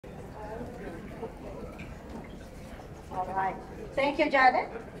All right. Thank you, Janet.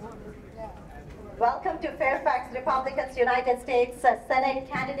 Welcome to Fairfax Republicans United States Senate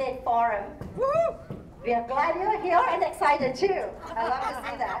Candidate Forum. We are glad you're here and excited too. I love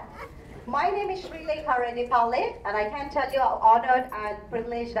to see that. My name is Srilekha Reddy-Palle, and I can tell you how honored and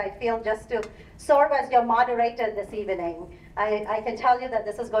privileged I feel just to serve as your moderator this evening. I can tell you that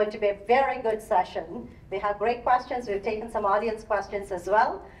this is going to be a very good session. We have great questions. We've taken some audience questions as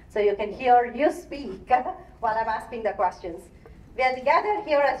well, so you can hear you speak while I'm asking the questions. We are gathered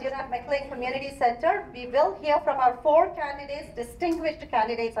here as UNF-McLean Community Center. We will hear from our 4 candidates, distinguished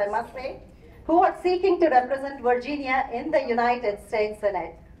candidates, I must say, who are seeking to represent Virginia in the United States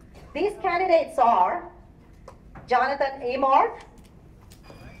Senate. These candidates are Jonathan Amor,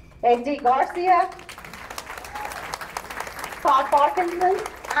 Eddie Garcia, Todd Parkinson,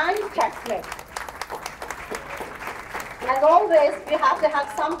 and Chuck Smith. As always, we have to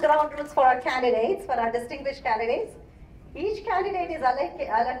have some ground rules for our candidates, for our distinguished candidates. Each candidate is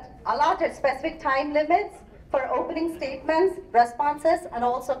allotted specific time limits for opening statements, responses, and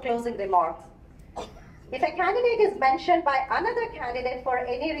also closing remarks. If a candidate is mentioned by another candidate for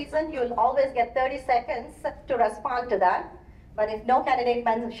any reason, you'll always get 30 seconds to respond to that. But if no candidate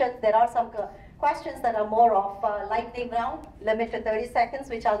mentioned, there are some questions that are more of a lightning round, limit to 30 seconds,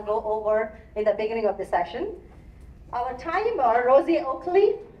 which I'll go over in the beginning of the session. Our timer, Rosie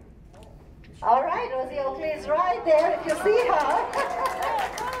Oakley. All right, Rosie Oakley is right there if you see her.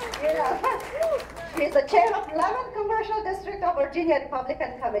 She's the chair of 11th Commercial District of Virginia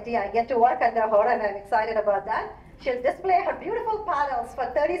Republican Committee. I get to work under her and I'm excited about that. She'll display her beautiful paddles for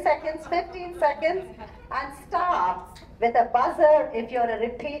 30 seconds, 15 seconds, and stop with a buzzer if you're a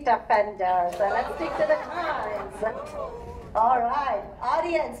repeat offender. So let's stick to the times. All right,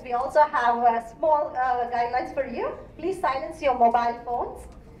 audience, we also have small guidelines for you. Please silence your mobile phones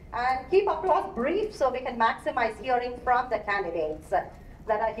and keep applause brief so we can maximize hearing from the candidates that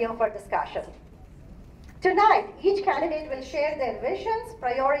are here for discussion. Tonight, each candidate will share their visions,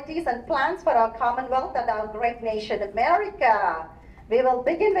 priorities, and plans for our Commonwealth and our great nation, America. We will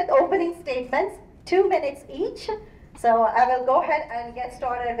begin with opening statements, 2 minutes each. So I will go ahead and get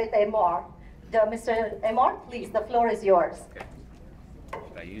started with Amor. Mr. Amor, please, the floor is yours. Okay.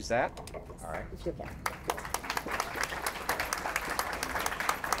 Should I use that? All right. You can.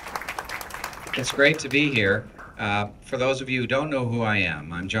 It's great to be here. For those of you who don't know who I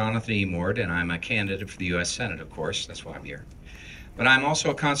am, I'm Jonathan Amor, and I'm a candidate for the U.S. Senate, of course. That's why I'm here. But I'm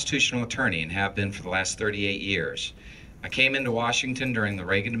also a constitutional attorney and have been for the last 38 years. I came into Washington during the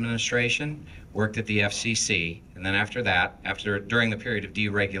Reagan administration, worked at the FCC, and then after that, during the period of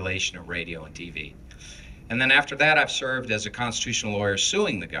deregulation of radio and TV. And then after that, I've served as a constitutional lawyer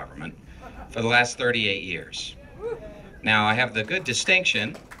suing the government for the last 38 years. Now, I have the good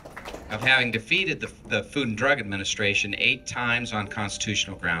distinction of having defeated the Food and Drug Administration 8 times on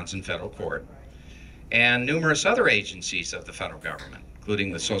constitutional grounds in federal court, and numerous other agencies of the federal government,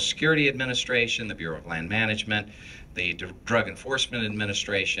 including the Social Security Administration, the Bureau of Land Management, the Drug Enforcement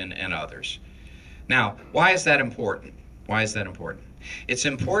Administration, and others. Now, why is that important? Why is that important? It's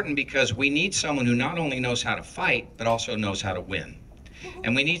important because we need someone who not only knows how to fight, but also knows how to win.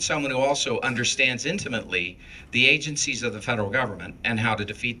 And we need someone who also understands intimately the agencies of the federal government and how to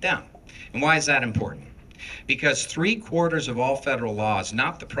defeat them. And why is that important? Because 3/4 of all federal law is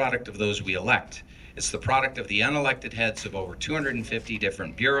not the product of those we elect. It's the product of the unelected heads of over 250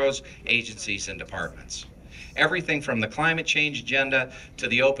 different bureaus, agencies, and departments. Everything from the climate change agenda to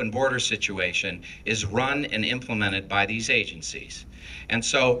the open border situation is run and implemented by these agencies. And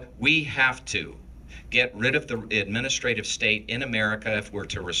so we have to get rid of the administrative state in America if we're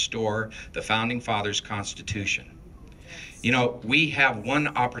to restore the Founding Fathers' Constitution. You know, we have one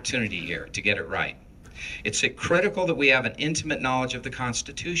opportunity here to get it right. It's critical that we have an intimate knowledge of the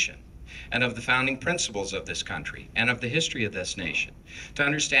Constitution and of the founding principles of this country and of the history of this nation to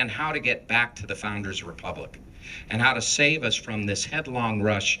understand how to get back to the Founders' Republic and how to save us from this headlong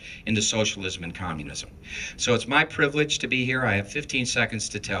rush into socialism and communism. So it's my privilege to be here. I have 15 seconds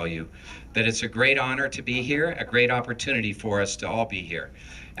to tell you that it's a great honor to be here, a great opportunity for us to all be here.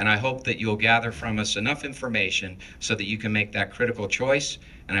 And I hope that you'll gather from us enough information so that you can make that critical choice,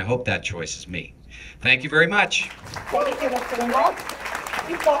 and I hope that choice is me. Thank you very much. Thank you, Mr. Amor.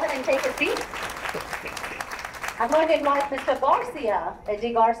 Please go ahead and take a seat. I'm going to invite Mr. Garcia.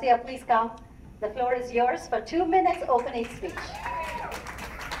 Eddie Garcia, please come. The floor is yours for 2 minutes opening speech.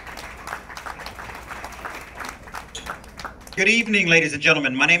 Good evening, ladies and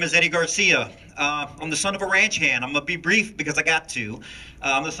gentlemen. My name is Eddie Garcia. I'm the son of a ranch hand. I'm going to be brief because I got to.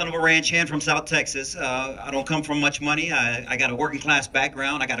 I'm the son of a ranch hand from South Texas. I don't come from much money. I got a working class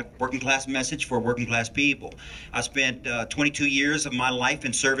background. I got a working class message for working class people. I spent 22 years of my life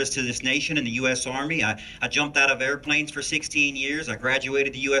in service to this nation in the U.S. Army. I jumped out of airplanes for 16 years. I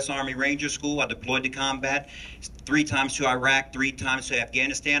graduated the U.S. Army Ranger School. I deployed to combat 3 times to Iraq, 3 times to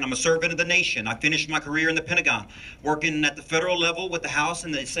Afghanistan. I'm a servant of the nation. I finished my career in the Pentagon, working at the federal level with the House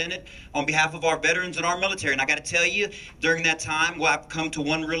and the Senate on behalf of our veterans and our military. And I got to tell you, during that time, well, I've come to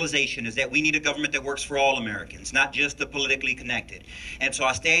one realization, is that we need a government that works for all Americans, not just the politically connected. And so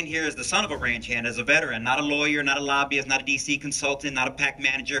I stand here as the son of a ranch hand, as a veteran, not a lawyer, not a lobbyist, not a DC consultant, not a PAC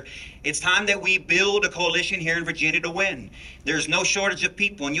manager. It's time that we build a coalition here in Virginia to win. There's no shortage of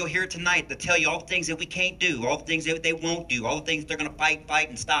people, and you'll hear tonight to tell you all the things that we can't do, all the things that they won't do, all the things they're going to fight,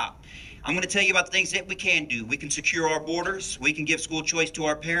 and stop. I'm going to tell you about the things that we can do. We can secure our borders. We can give school choice to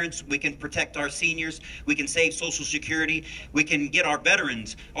our parents. We can protect our seniors. We can save Social Security. We can get our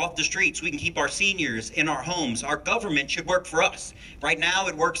veterans off the streets. We can keep our seniors in our homes. Our government should work for us. Right now,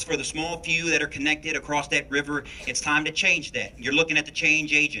 it works for the small few that are connected across that river. It's time to change that. You're looking at the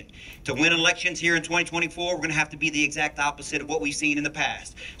change agent. To win elections here in 2024, we're going to have to be the exact opposite of what we've seen in the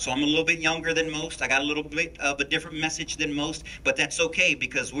past. So I'm a little bit younger than most. I got a little bit of a different message than most, but that's okay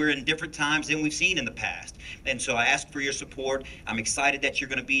because we're in different times than we've seen in the past. And so I ask for your support. I'm excited that you're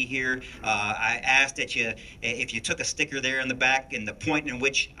going to be here. I ask that you, if you took a sticker there in the back and the point in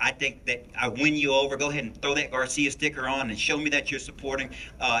which I think that I win you over, go ahead and throw that Garcia sticker on and show me that you're supporting.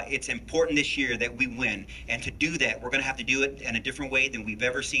 It's important this year that we win. And to do that, we're going to have to do it in a different way than we've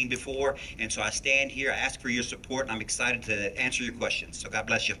ever seen before. And so I stand here, I ask for your support, and I'm excited to answer your questions. So God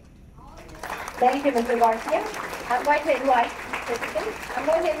bless you. Thank you, Mr. Garcia. I'm going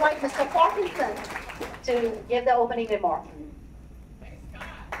to invite Mr. Parkinson to give the opening remark.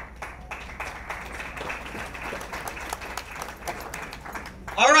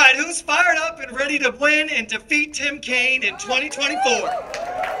 All right, who's fired up and ready to win and defeat Tim Kaine in 2024?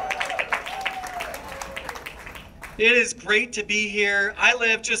 It is great to be here. I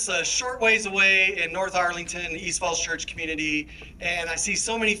live just a short ways away in North Arlington, East Falls Church community, and I see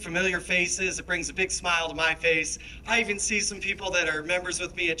so many familiar faces. It brings a big smile to my face. I even see some people that are members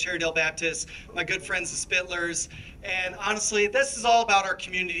with me at Cherrydale Baptist, my good friends the Spittlers, and honestly, this is all about our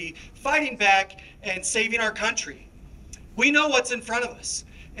community fighting back and saving our country. We know what's in front of us,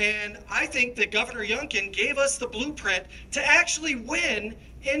 and I think that Governor Youngkin gave us the blueprint to actually win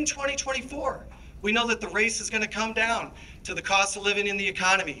in 2024. We know that the race is going to come down to the cost of living in the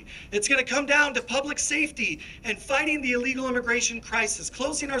economy. It's going to come down to public safety and fighting the illegal immigration crisis,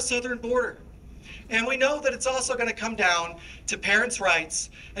 closing our southern border. And we know that it's also going to come down to parents' rights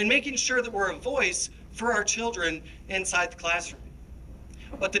and making sure that we're a voice for our children inside the classroom.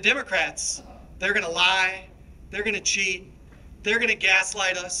 But the Democrats, they're going to lie, they're going to cheat, they're going to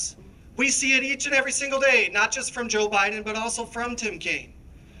gaslight us. We see it each and every single day, not just from Joe Biden, but also from Tim Kaine.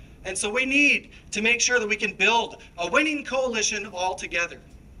 And so we need to make sure that we can build a winning coalition all together.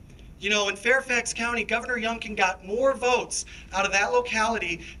 You know, in Fairfax County, Governor Youngkin got more votes out of that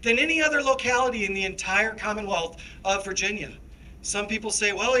locality than any other locality in the entire Commonwealth of Virginia. Some people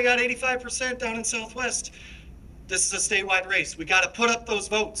say, well, he got 85% down in Southwest. This is a statewide race. We got to put up those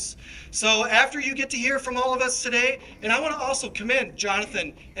votes. So after you get to hear from all of us today, and I want to also commend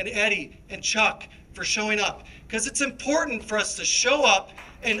Jonathan and Eddie and Chuck for showing up, because it's important for us to show up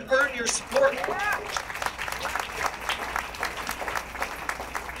and earn your support.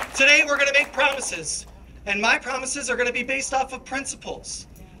 Today we're going to make promises, and my promises are going to be based off of principles.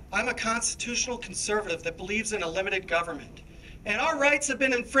 I'm a constitutional conservative that believes in a limited government, and our rights have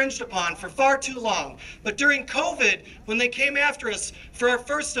been infringed upon for far too long. But during COVID, when they came after us for our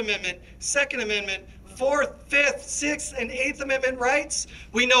First Amendment, Second Amendment, Fourth, Fifth, Sixth, and Eighth Amendment rights,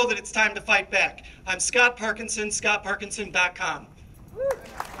 we know that it's time to fight back. I'm Scott Parkinson, scottparkinson.com.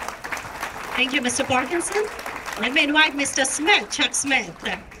 Thank you, Mr. Parkinson. Let me invite Mr. Smith, Chuck Smith,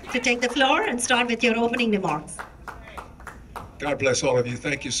 to take the floor and start with your opening remarks. God bless all of you.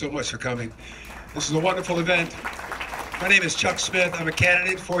 Thank you so much for coming. This is a wonderful event. My name is Chuck Smith. I'm a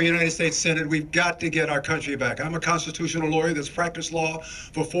candidate for United States Senate. We've got to get our country back. I'm a constitutional lawyer that's practiced law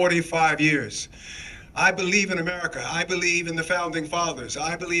for 45 years. I believe in America. I believe in the founding fathers.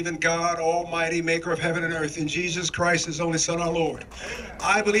 I believe in God, Almighty, maker of heaven and earth, in Jesus Christ, his only Son, our Lord.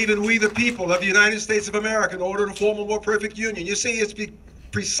 I believe in we the people of the United States of America in order to form a more perfect union. You see, it's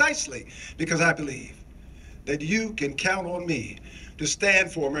precisely because I believe that you can count on me to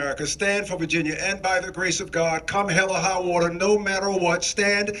stand for America, stand for Virginia, and by the grace of God, come hell or high water, no matter what,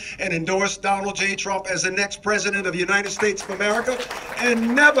 stand and endorse Donald J. Trump as the next president of the United States of America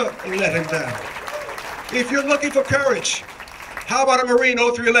and never let him down. If you're looking for courage, how about a Marine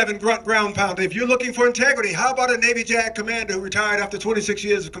 0311 grunt ground pounder? If you're looking for integrity, how about a Navy JAG commander who retired after 26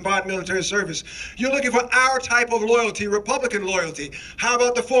 years of combined military service? You're looking for our type of loyalty, Republican loyalty. How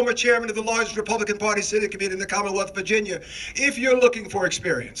about the former chairman of the largest Republican Party Senate Committee in the Commonwealth of Virginia? If you're looking for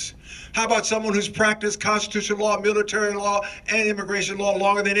experience, how about someone who's practiced constitutional law, military law, and immigration law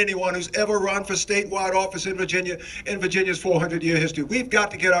longer than anyone who's ever run for statewide office in Virginia, in Virginia's 400-year history? We've got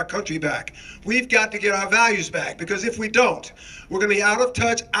to get our country back. We've got to get our values back, because if we don't, we're going to be out of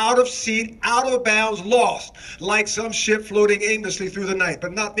touch, out of seat, out of bounds, lost, like some ship floating aimlessly through the night.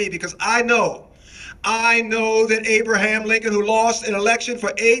 But not me, because I know that Abraham Lincoln, who lost an election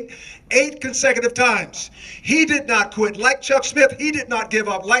for eight consecutive times, he did not quit. Like Chuck Smith, he did not give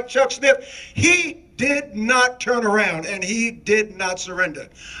up. Like Chuck Smith, he did not turn around, and he did not surrender.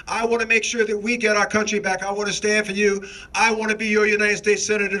 I want to make sure that we get our country back. I want to stand for you. I want to be your United States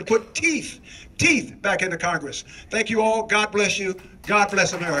Senator to put teeth back into Congress. Thank you all. God bless you. God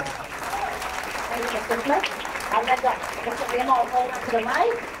bless America. Thank you, Mr. Smith. I'll let Mr. Raymond hold on to the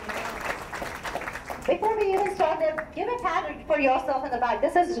mic. Before we even start, give a pat for yourself in the back.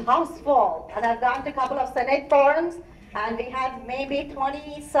 This is house full, and I've gone to a couple of Senate forums, and we had maybe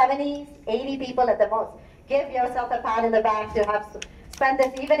 20, 70, 80 people at the most. Give yourself a pat in the back to have spend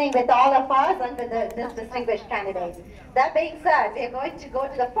this evening with all of us and with this distinguished candidates. That being said, we are going to go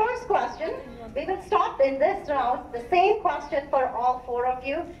to the first question. We will start in this round, the same question for all four of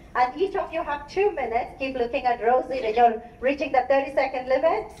you, and each of you have 2 minutes. Keep looking at Rosie when you're reaching the 30-second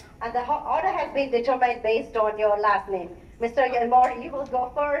limit, and the order has been determined based on your last name. Mr. Gilmore, you will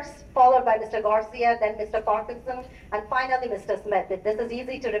go first, followed by Mr. Garcia, then Mr. Parkinson, and finally Mr. Smith. This is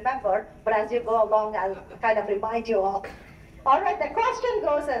easy to remember, but as you go along, I'll kind of remind you all. All right, the question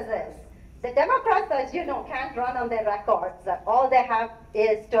goes as this. The Democrats, as you know, can't run on their records. All they have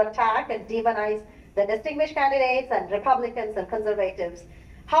is to attack and demonize the distinguished candidates and Republicans and conservatives.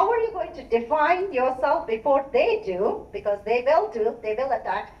 How are you going to define yourself before they do? Because they will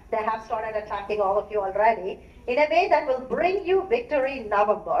attack. They have started attacking all of you already in a way that will bring you victory in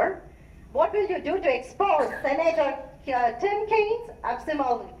November. What will you do to expose Senator Tim Kaine's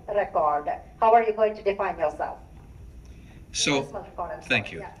abysmal record? How are you going to define yourself? So,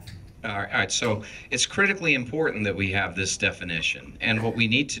 thank you. Yeah. All right, so it's critically important that we have this definition. And what we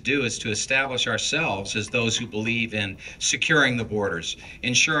need to do is to establish ourselves as those who believe in securing the borders,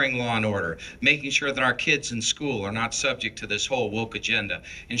 ensuring law and order, making sure that our kids in school are not subject to this whole woke agenda,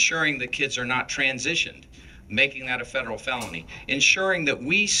 ensuring that kids are not transitioned, making that a federal felony, ensuring that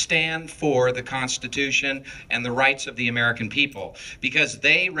we stand for the Constitution and the rights of the American people, because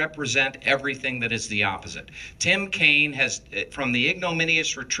they represent everything that is the opposite. Tim Kaine has, from the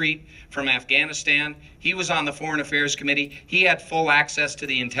ignominious retreat from Afghanistan, he was on the Foreign Affairs Committee. He had full access to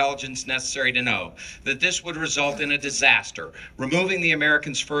the intelligence necessary to know that this would result in a disaster, removing the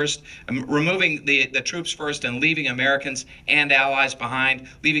Americans first, removing the troops first, and leaving Americans and allies behind,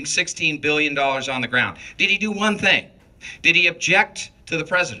 leaving $16 billion on the ground. Did he do one thing? Did he object to the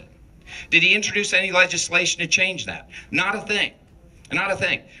president? Did he introduce any legislation to change that? Not a thing. Not a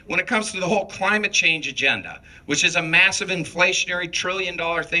thing. When it comes to the whole climate change agenda, which is a massive inflationary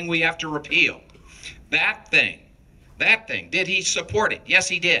trillion-dollar thing we have to repeal, that thing, did he support it? Yes,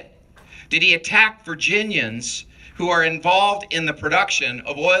 he did. Did he attack Virginians who are involved in the production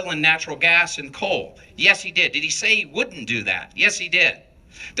of oil and natural gas and coal? Yes, he did. Did he say he wouldn't do that? Yes, he did.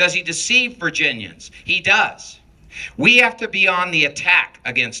 Does he deceive Virginians? He does. We have to be on the attack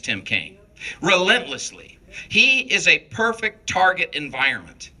against Tim Kaine, relentlessly. He is a perfect target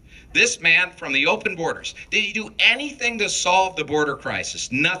environment. This man from the open borders, did he do anything to solve the border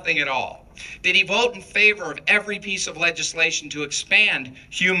crisis? Nothing at all. Did he vote in favor of every piece of legislation to expand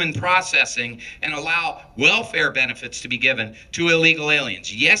human processing and allow welfare benefits to be given to illegal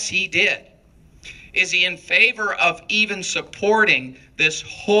aliens? Yes, he did. Is he in favor of even supporting this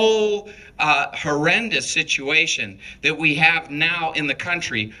whole horrendous situation that we have now in the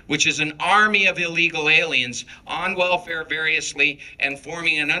country, which is an army of illegal aliens on welfare variously and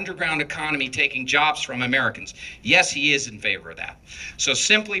forming an underground economy taking jobs from Americans? Yes, he is in favor of that. So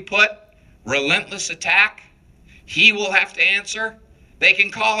simply put, relentless attack. He will have to answer. They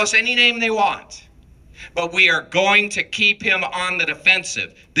can call us any name they want, but we are going to keep him on the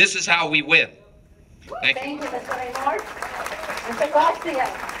defensive. This is how we win. Thank you, Mr. Raymond. Mr. Garcia.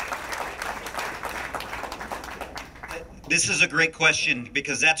 This is a great question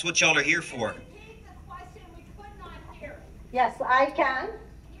because that's what y'all are here for. Yes, I can.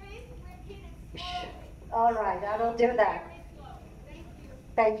 Shh. All right, I will do that.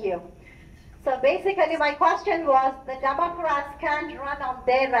 Thank you. So basically, my question was, the Democrats can't run on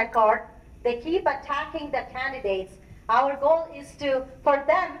their record. They keep attacking the candidates. Our goal is for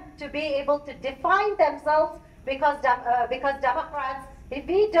them to be able to define themselves, because Democrats, if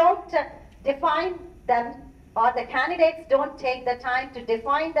we don't define them, or the candidates don't take the time to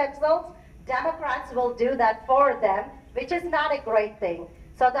define themselves, Democrats will do that for them, which is not a great thing.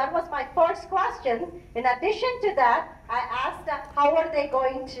 So that was my first question. In addition to that, I asked how are they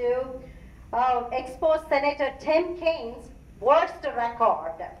going to expose Senator Tim Kaine's worst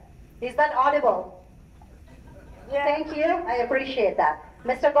record. Is that audible? Yeah. Thank you. I appreciate that.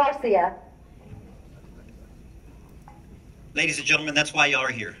 Mr. Garcia. Ladies and gentlemen, that's why y'all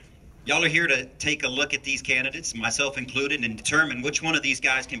are here. Y'all are here to take a look at these candidates, myself included, and determine which one of these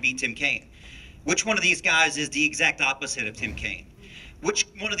guys can beat Tim Kaine. Which one of these guys is the exact opposite of Tim Kaine? Which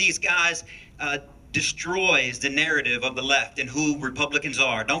one of these guys destroys the narrative of the left and who Republicans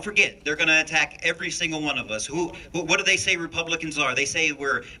are? Don't forget, they're going to attack every single one of us. What do they say Republicans are? They say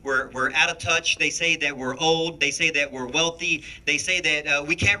we're out of touch. They say that we're old. They say that we're wealthy. They say that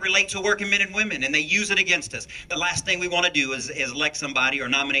we can't relate to working men and women, and they use it against us. The last thing we want to do is elect somebody or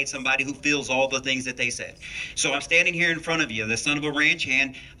nominate somebody who feels all the things that they said. So I'm standing here in front of you, the son of a ranch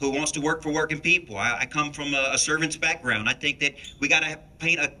hand who wants to work for working people. I come from a servant's background. I think that we got to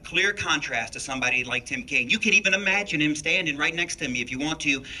paint a clear contrast to somebody like Tim Kaine. You can even imagine him standing right next to me if you want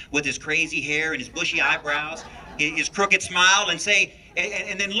to, with his crazy hair and his bushy eyebrows, his crooked smile, and say,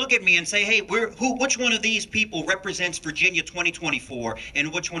 and then look at me and say, hey, which one of these people represents Virginia 2024,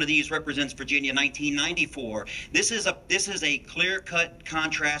 and which one of these represents Virginia 1994? This is a clear-cut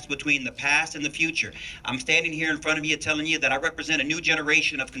contrast between the past and the future. I'm standing here in front of you telling you that I represent a new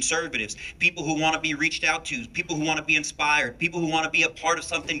generation of conservatives, people who want to be reached out to, people who want to be inspired, people who want to be a part of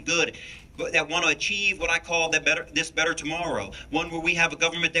something good, that want to achieve what I call this better tomorrow, one where we have a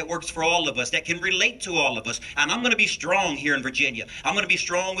government that works for all of us, that can relate to all of us. And I'm going to be strong here in Virginia. I'm going to be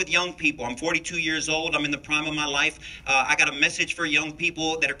strong with young people. I'm 42 years old. I'm in the prime of my life. I got a message for young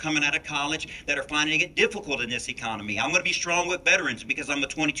people that are coming out of college that are finding it difficult in this economy. I'm going to be strong with veterans because I'm a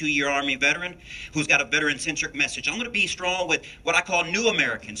 22-year Army veteran who's got a veteran-centric message. I'm going to be strong with what I call new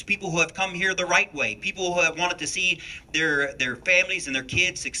Americans, people who have come here the right way, people who have wanted to see their families and their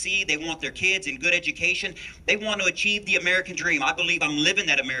kids succeed. They want their kids in good education. They want to achieve the American dream. I believe I'm living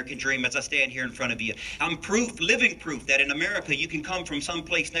that American dream as I stand here in front of you. I'm living proof that in America you can come from some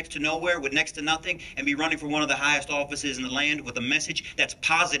place next to nowhere with next to nothing and be running for one of the highest offices in the land with a message that's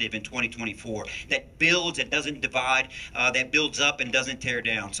positive in 2024, that builds and doesn't divide, that builds up and doesn't tear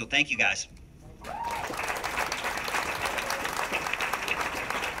down. So thank you, guys.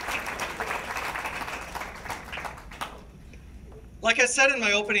 Like I said in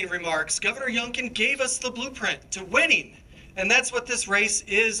my opening remarks, Governor Youngkin gave us the blueprint to winning, and that's what this race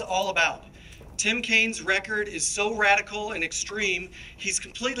is all about. Tim Kaine's record is so radical and extreme, he's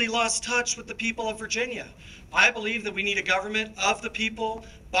completely lost touch with the people of Virginia. I believe that we need a government of the people,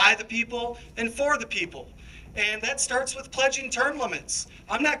 by the people, and for the people. And that starts with pledging term limits.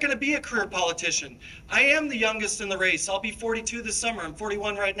 I'm not going to be a career politician. I am the youngest in the race. I'll be 42 this summer. I'm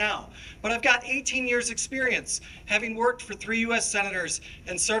 41 right now. But I've got 18 years experience, having worked for 3 U.S. senators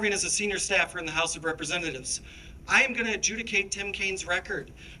and serving as a senior staffer in the House of Representatives. I am going to adjudicate Tim Kaine's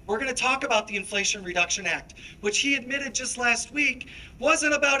record. We're going to talk about the Inflation Reduction Act, which he admitted just last week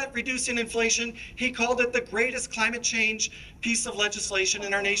wasn't about it reducing inflation. He called it the greatest climate change piece of legislation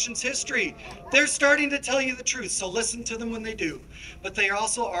in our nation's history. They're starting to tell you the truth, so listen to them when they do. But they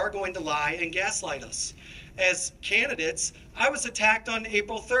also are going to lie and gaslight us. As candidates, I was attacked on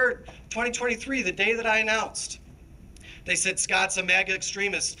April 3rd, 2023, the day that I announced. They said Scott's a MAGA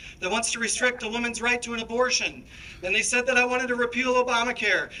extremist that wants to restrict a woman's right to an abortion. And they said that I wanted to repeal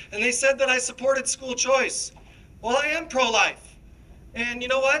Obamacare. And they said that I supported school choice. Well, I am pro-life. And you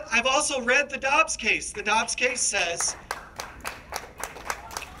know what? I've also read the Dobbs case. The Dobbs case says,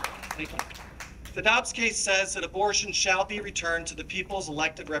 that abortion shall be returned to the people's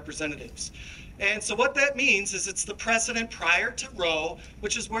elected representatives. And so what that means is it's the precedent prior to Roe,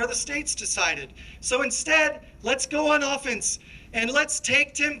 which is where the states decided. So instead, let's go on offense and let's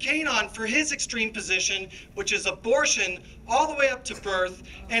take Tim Kaine on for his extreme position, which is abortion all the way up to birth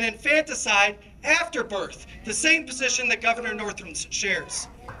and infanticide after birth, the same position that Governor Northam shares.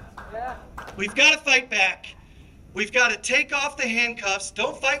 We've got to fight back. We've got to take off the handcuffs.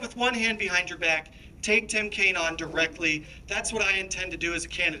 Don't fight with one hand behind your back. take Tim Kaine on directly. That's what I intend to do as a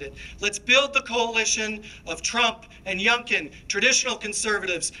candidate. Let's build the coalition of Trump and Youngkin, traditional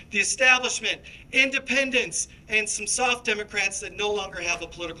conservatives, the establishment, independents, and some soft Democrats that no longer have a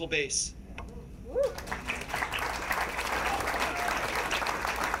political base.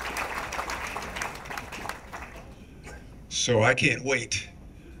 So I can't wait.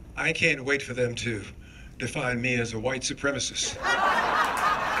 I can't wait for them to define me as a white supremacist.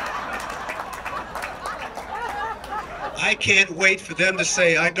 I can't wait for them to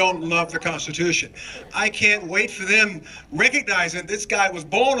say I don't love the Constitution. I can't wait for them recognizing this guy was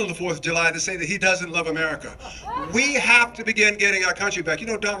born on the 4th of July to say that he doesn't love America. We have to begin getting our country back. You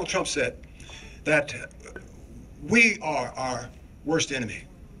know, Donald Trump said that we are our worst enemy.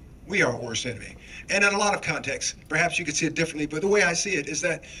 We are our worst enemy. And in a lot of contexts, perhaps you could see it differently, but the way I see it is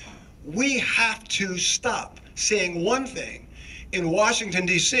that we have to stop saying one thing in Washington,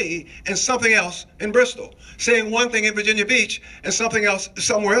 D.C., and something else in Bristol, saying one thing in Virginia Beach and something else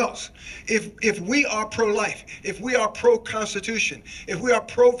somewhere else. If we are pro-life, if we are pro-Constitution, if we are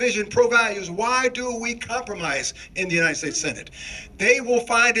pro-vision, pro-values, why do we compromise in the United States Senate? They will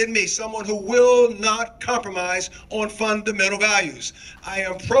find in me someone who will not compromise on fundamental values. I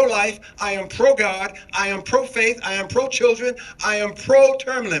am pro-life, I am pro-God, I am pro-faith, I am pro-children, I am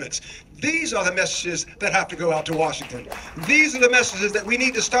pro-term limits. These are the messages that have to go out to Washington. These are the messages that we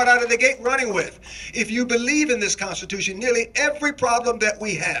need to start out of the gate running with. If you believe in this Constitution, nearly every problem that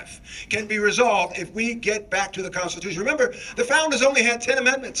we have can be resolved if we get back to the Constitution. Remember, the founders only had 10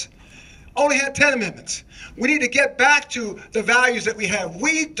 amendments. Only had 10 amendments. We need to get back to the values that we have.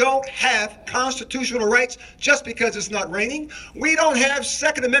 We don't have constitutional rights just because it's not raining. We don't have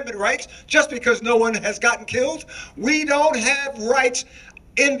Second Amendment rights just because no one has gotten killed. We don't have rights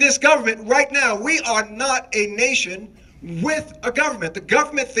in this government right now. We are not a nation with a government. The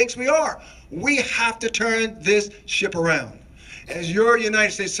government thinks we are. We have to turn this ship around. As your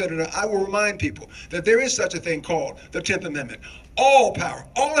United States Senator, I will remind people that there is such a thing called the 10th Amendment. All power,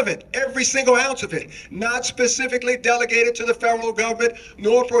 all of it, every single ounce of it, not specifically delegated to the federal government,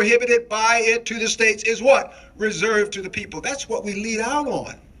 nor prohibited by it to the states, is what? Reserved to the people. That's what we lead out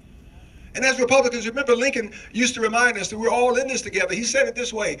on. And as Republicans, remember Lincoln used to remind us that we're all in this together. He said it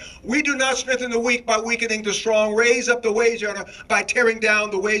this way: we do not strengthen the weak by weakening the strong, raise up the wage earner by tearing down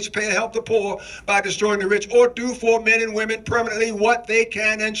the wage payer, help the poor by destroying the rich, or do for men and women permanently what they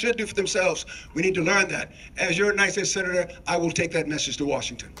can and should do for themselves. We need to learn that. As your United States Senator, I will take that message to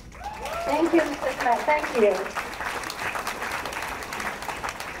Washington. Thank you, Mr. Smith. Thank you.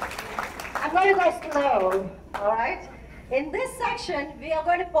 I'm going to go slow, all right? In this section, we are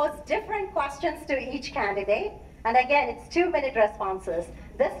going to pose different questions to each candidate. And again, it's 2-minute responses.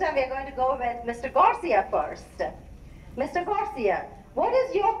 This time, we're going to go with Mr. Garcia first. Mr. Garcia, what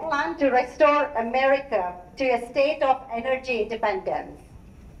is your plan to restore America to a state of energy independence?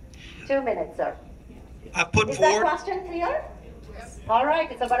 2 minutes, sir. I put Is forward. that question clear? Yes. All right,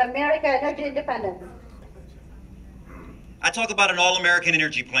 it's about America energy independence. I talk about an all-American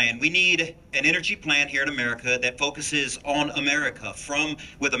energy plan. We need an energy plan here in America that focuses on America,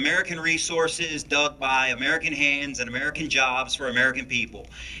 with American resources dug by American hands and American jobs for American people.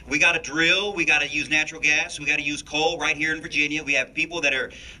 We got to drill. We got to use natural gas. We got to use coal right here in Virginia. We have people that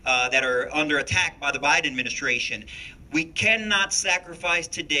are under attack by the Biden administration. We cannot sacrifice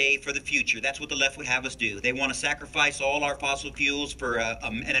today for the future. That's what the left would have us do. They want to sacrifice all our fossil fuels for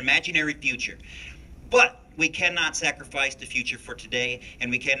an imaginary future. But we cannot sacrifice the future for today, and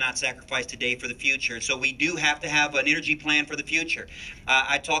we cannot sacrifice today for the future. So we do have to have an energy plan for the future.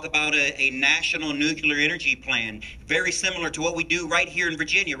 I talk about a national nuclear energy plan, very similar to what we do right here in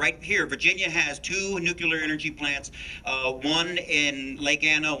Virginia. Right here, Virginia has 2 nuclear energy plants, one in Lake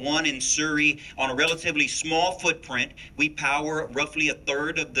Anna, one in Surrey, on a relatively small footprint. We power roughly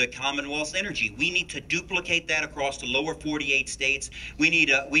 1/3 of the Commonwealth's energy. We need to duplicate that across the lower 48 states. We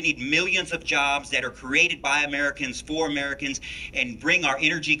need millions of jobs that are created by Americans for Americans and bring our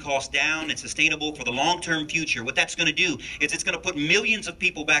energy costs down and sustainable for the long-term future. What that's going to do is it's going to put millions of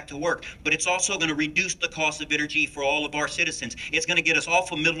people back to work, but it's also going to reduce the cost of energy for all of our citizens. It's going to get us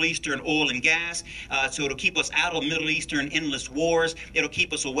off of Middle Eastern oil and gas, so it'll keep us out of Middle Eastern endless wars. It'll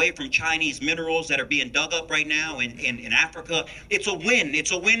keep us away from Chinese minerals that are being dug up right now in Africa. It's a win.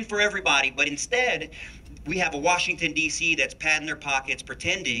 It's a win for everybody, but instead, we have a Washington, D.C. that's padding their pockets,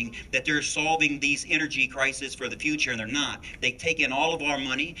 pretending that they're solving these energy crises for the future, and they're not. They take in all of our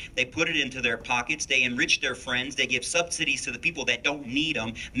money, they put it into their pockets, they enrich their friends, they give subsidies to the people that don't need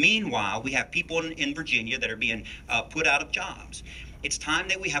them. Meanwhile, we have people in Virginia that are being put out of jobs. It's time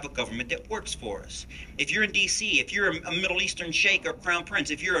that we have a government that works for us. If you're in D.C., if you're a Middle Eastern sheikh or crown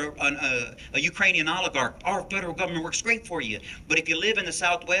prince, if you're a Ukrainian oligarch, our federal government works great for you. But if you live in the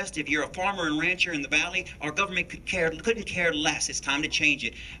Southwest, if you're a farmer and rancher in the Valley, our government couldn't care less. It's time to change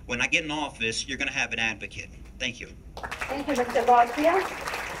it. When I get in office, you're going to have an advocate. Thank you. Thank you, Mr. Garcia.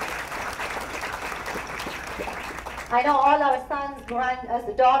 I know all our sons,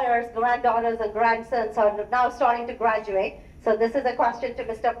 daughters, granddaughters, and grandsons are now starting to graduate. So this is a question to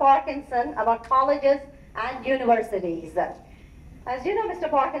Mr. Parkinson about colleges and universities. As you know, Mr.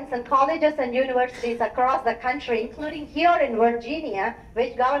 Parkinson, colleges and universities across the country, including here in Virginia,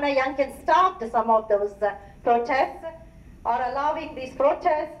 which Governor Youngkin stopped some of those protests, are allowing these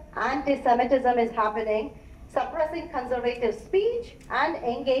protests. Anti-Semitism is happening, suppressing conservative speech, and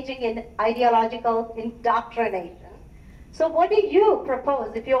engaging in ideological indoctrination. So what do you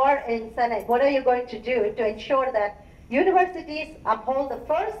propose if you are in Senate? What are you going to do to ensure that universities uphold the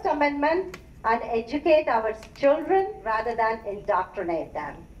First Amendment and educate our children rather than indoctrinate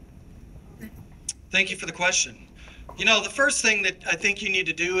them? Thank you for the question. You know, the first thing that I think you need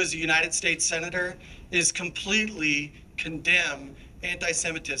to do as a United States Senator is completely condemn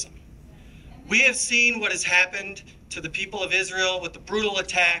anti-Semitism. We have seen what has happened to the people of Israel with the brutal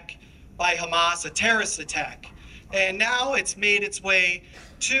attack by Hamas, a terrorist attack. And now it's made its way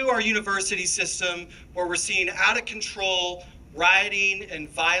to our university system, where we're seeing out of control rioting and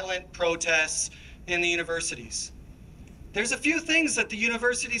violent protests in the universities. There's a few things that the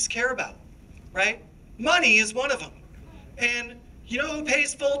universities care about, right? Money is one of them. And you know who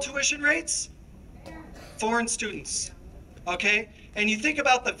pays full tuition rates? Foreign students, okay? And you think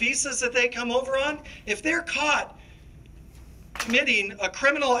about the visas that they come over on, if they're caught committing a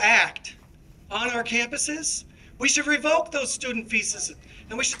criminal act on our campuses, we should revoke those student visas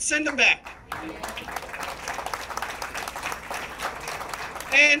and we should send them back.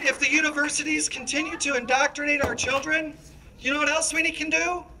 And if the universities continue to indoctrinate our children, you know what else we can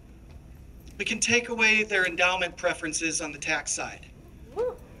do? We can take away their endowment preferences on the tax side.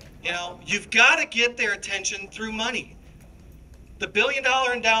 You know, you've got to get their attention through money. The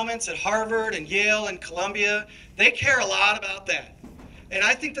billion-dollar endowments at Harvard and Yale and Columbia, they care a lot about that. And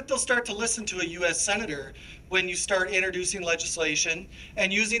I think that they'll start to listen to a U.S. Senator when you start introducing legislation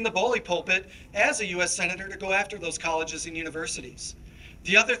and using the bully pulpit as a U.S. Senator to go after those colleges and universities.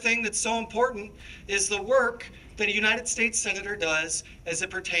 The other thing that's so important is the work that a United States Senator does as it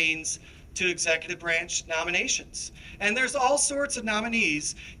pertains to executive branch nominations. And there's all sorts of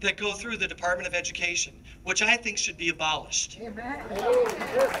nominees that go through the Department of Education, which I think should be abolished.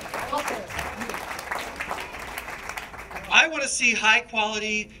 I want to see high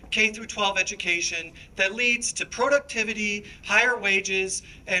quality K-12 education that leads to productivity, higher wages,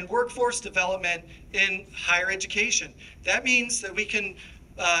 and workforce development in higher education. That means that we can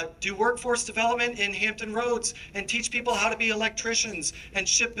do workforce development in Hampton Roads and teach people how to be electricians and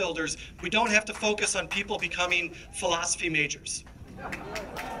shipbuilders. We don't have to focus on people becoming philosophy majors. Thank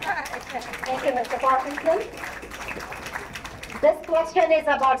you, Mr. Parkinson. This question is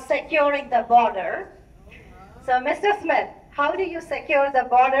about securing the border. So, Mr. Smith, how do you secure the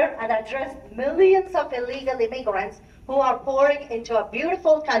border and address millions of illegal immigrants who are pouring into a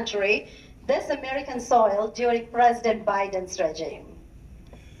beautiful country, this American soil, during President Biden's regime?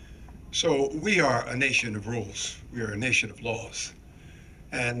 So we are a nation of rules. We are a nation of laws.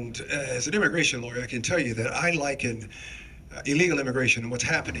 And as an immigration lawyer, I can tell you that I liken illegal immigration and what's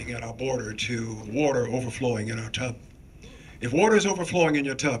happening at our border to water overflowing in our tub. If water is overflowing in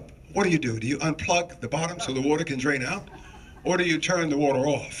your tub, what do? Do you unplug the bottom so the water can drain out? Or do you turn the water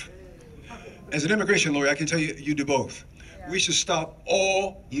off? As an immigration lawyer, I can tell you, you do both. We should stop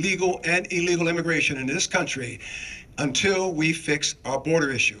all legal and illegal immigration in this country until we fix our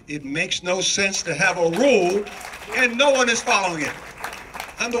border issue. It makes no sense to have a rule and no one is following it.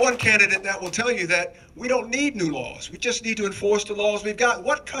 I'm the one candidate that will tell you that we don't need new laws. We just need to enforce the laws we've got.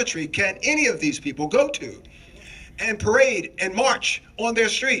 What country can any of these people go to and parade and march on their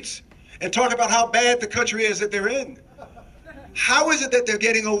streets and talk about how bad the country is that they're in? How is it that they're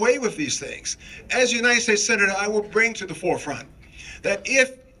getting away with these things? As a United States Senator, I will bring to the forefront that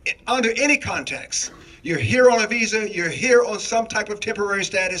if, under any context, you're here on a visa, you're here on some type of temporary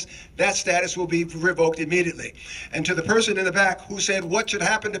status, that status will be revoked immediately. And to the person in the back who said what should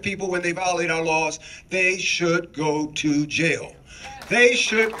happen to people when they violate our laws, they should go to jail. They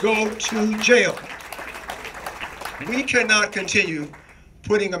should go to jail. We cannot continue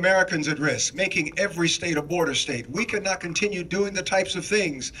putting Americans at risk, making every state a border state. We cannot continue doing the types of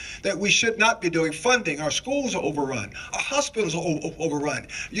things that we should not be doing. Funding, our schools are overrun, our hospitals are overrun.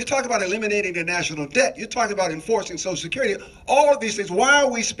 You talk about eliminating the national debt, you talk about enforcing Social Security, all of these things. Why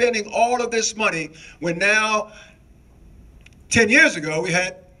are we spending all of this money when now, 10 years ago, we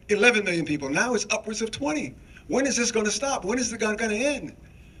had 11 million people. Now it's upwards of 20. When is this going to stop? When is it going to end?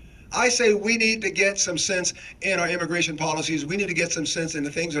 I say we need to get some sense in our immigration policies. We need to get some sense in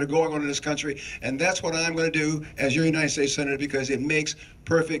the things that are going on in this country. And that's what I'm going to do as your United States Senator, because it makes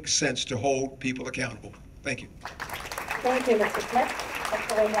perfect sense to hold people accountable. Thank you. Thank you, Mr. Smith.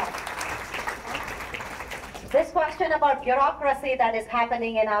 That's very much. This question about bureaucracy that is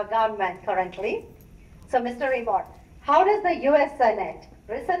happening in our government currently. So, Mr. Remor, how does the U.S. Senate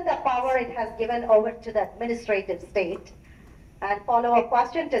rescind the power it has given over to the administrative state? And follow-up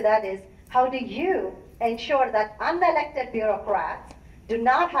question to that is, how do you ensure that unelected bureaucrats do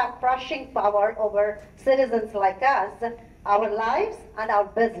not have crushing power over citizens like us, our lives, and our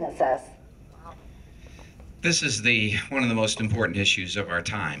businesses? This is one of the most important issues of our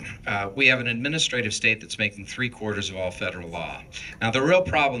time. We have an administrative state that's making 3/4 of all federal law. Now, the real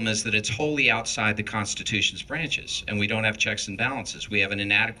problem is that it's wholly outside the Constitution's branches, and we don't have checks and balances. We have an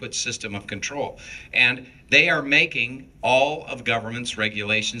inadequate system of control, and they are making all of government's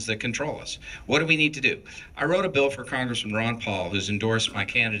regulations that control us. What do we need to do? I wrote a bill for Congressman Ron Paul, who's endorsed my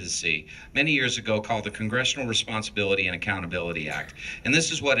candidacy many years ago, called the Congressional Responsibility and Accountability Act. And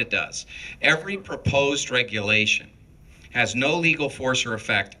this is what it does. Every proposed regulation has no legal force or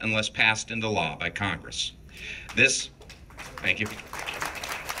effect unless passed into law by Congress. Thank you.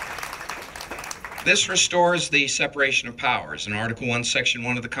 This restores the separation of powers. In Article 1, Section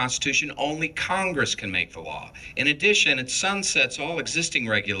 1 of the Constitution, only Congress can make the law. In addition, it sunsets all existing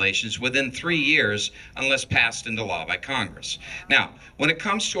regulations within 3 years unless passed into law by Congress. Now, when it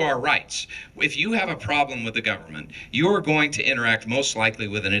comes to our rights, if you have a problem with the government, you are going to interact most likely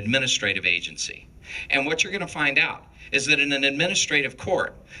with an administrative agency. And what you're going to find out is that in an administrative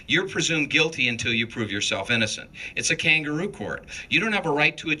court, you're presumed guilty until you prove yourself innocent. It's a kangaroo court. You don't have a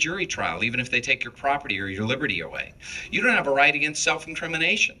right to a jury trial, even if they take your property or your liberty away. You don't have a right against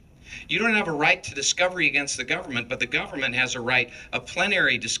self-incrimination. You don't have a right to discovery against the government, but the government has a right of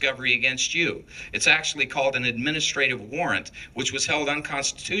plenary discovery against you. It's actually called an administrative warrant, which was held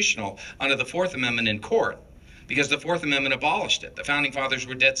unconstitutional under the Fourth Amendment in court, because the Fourth Amendment abolished it. The Founding Fathers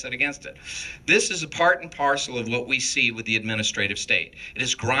were dead set against it. This is a part and parcel of what we see with the administrative state. It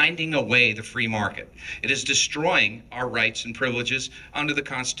is grinding away the free market. It is destroying our rights and privileges under the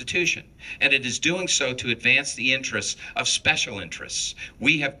Constitution. And it is doing so to advance the interests of special interests.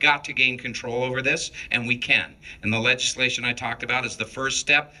 We have got to gain control over this, and we can. And the legislation I talked about is the first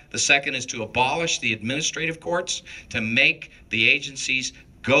step. The second is to abolish the administrative courts, to make the agencies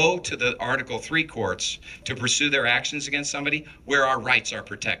go to the Article 3 courts to pursue their actions against somebody where our rights are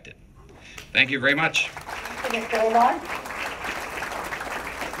protected. Thank you very much. Thank you, Mr. Omar.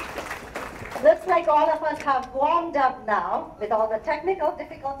 Looks like all of us have warmed up now with all the technical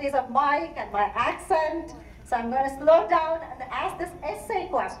difficulties of mic and my accent. So I'm going to slow down and ask this essay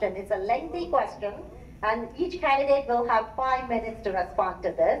question. It's a lengthy question, and each candidate will have 5 minutes to respond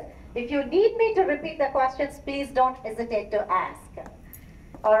to this. If you need me to repeat the questions, please don't hesitate to ask.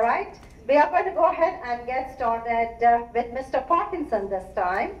 All right, we are going to go ahead and get started with Mr. Parkinson this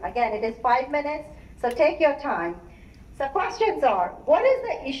time. Again, it is 5 minutes, so take your time. So questions are, what is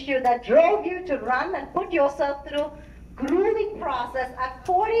the issue that drove you to run and put yourself through grueling process at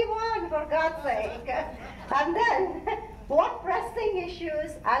 41, for God's sake? And then, what pressing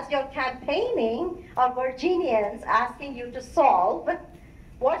issues as you're campaigning are Virginians asking you to solve?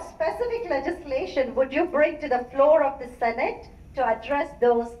 What specific legislation would you bring to the floor of the Senate to address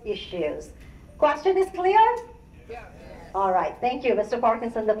those issues? Question is clear? Yeah. All right, thank you. Mr.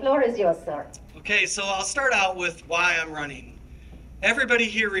 Parkinson, the floor is yours, sir. Okay, so I'll start out with why I'm running. Everybody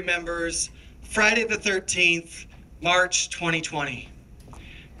here remembers Friday the 13th, March 2020.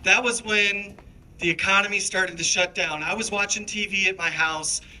 That was when the economy started to shut down. I was watching TV at my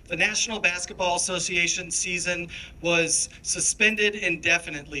house. The National Basketball Association season was suspended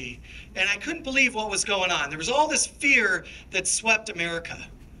indefinitely. And I couldn't believe what was going on. There was all this fear that swept America.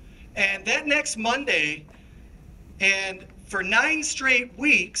 And that next Monday, and for 9 straight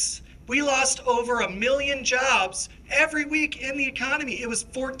weeks, we lost over 1 million jobs every week in the economy. It was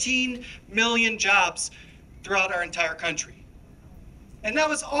 14 million jobs throughout our entire country. And that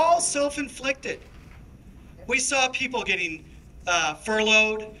was all self-inflicted. We saw people getting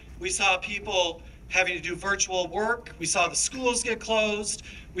furloughed. We saw people having to do virtual work. We saw the schools get closed.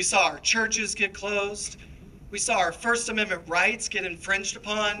 We saw our churches get closed. We saw our First Amendment rights get infringed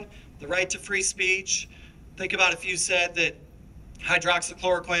upon, the right to free speech. Think about if you said that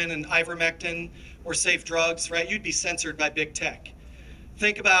hydroxychloroquine and ivermectin were safe drugs, right? You'd be censored by big tech.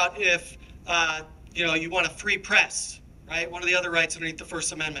 Think about if you want a free press, right? One of the other rights underneath the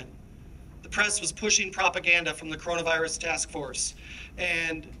First Amendment. The press was pushing propaganda from the coronavirus task force,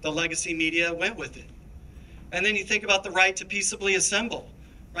 and the legacy media went with it. And then you think about the right to peaceably assemble,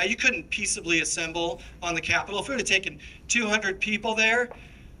 right? You couldn't peaceably assemble on the Capitol. If we would have taken 200 people there,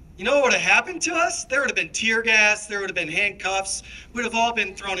 you know what would have happened to us? There would have been tear gas, there would have been handcuffs, we'd have all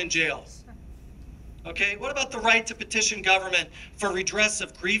been thrown in jail. Okay, what about the right to petition government for redress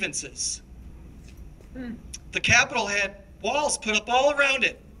of grievances? The Capitol had walls put up all around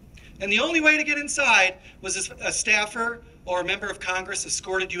it, and the only way to get inside was a staffer or a member of Congress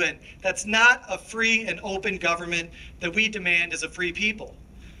escorted you in. That's not a free and open government that we demand as a free people.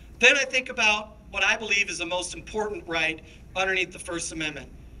 Then I think about what I believe is the most important right underneath the First Amendment,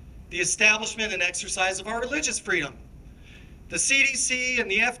 the establishment and exercise of our religious freedom. The CDC and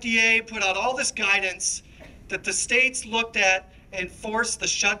the FDA put out all this guidance that the states looked at and forced the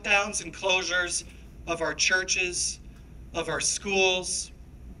shutdowns and closures of our churches, of our schools,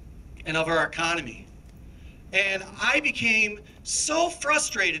 and of our economy. And I became so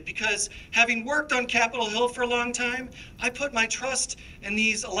frustrated because, having worked on Capitol Hill for a long time, I put my trust in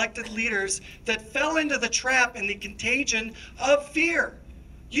these elected leaders that fell into the trap and the contagion of fear.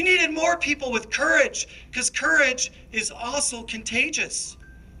 You needed more people with courage, because courage is also contagious.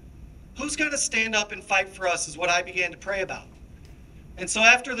 Who's going to stand up and fight for us is what I began to pray about. And so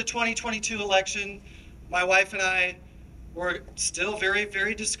after the 2022 election, my wife and I were still very,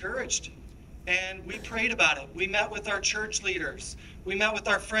 very discouraged. And we prayed about it. We met with our church leaders. We met with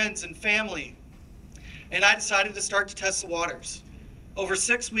our friends and family. And I decided to start to test the waters. Over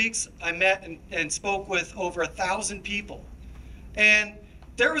 6 weeks, I met and spoke with over 1,000 people. And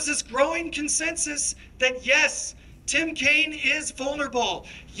there was this growing consensus that yes, Tim Kaine is vulnerable.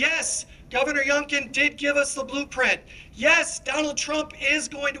 Yes, Governor Youngkin did give us the blueprint. Yes, Donald Trump is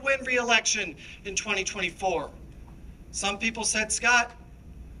going to win re-election in 2024. Some people said, Scott,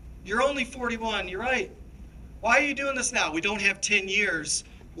 you're only 41, you're right. Why are you doing this now? We don't have 10 years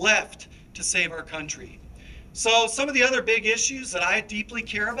left to save our country. So some of the other big issues that I deeply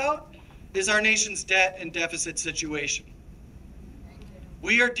care about is our nation's debt and deficit situation.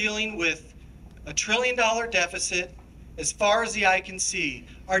 We are dealing with a $1 trillion deficit as far as the eye can see.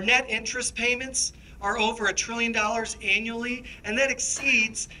 Our net interest payments are over $1 trillion annually, and that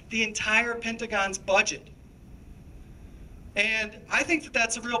exceeds the entire Pentagon's budget. And I think that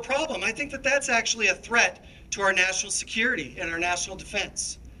that's a real problem. I think that that's actually a threat to our national security and our national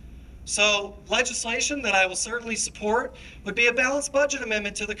defense. So legislation that I will certainly support would be a balanced budget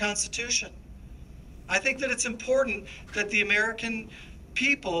amendment to the Constitution. I think that it's important that the American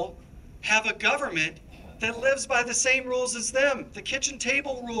people have a government that lives by the same rules as them, the kitchen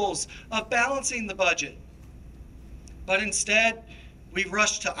table rules of balancing the budget. But instead, we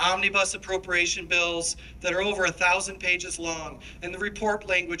rush to omnibus appropriation bills that are over 1,000 pages long, and the report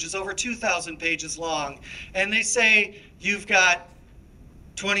language is over 2,000 pages long. And they say you've got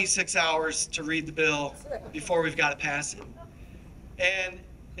 26 hours to read the bill before we've got to pass it. And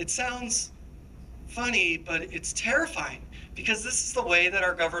it sounds funny, but it's terrifying, because this is the way that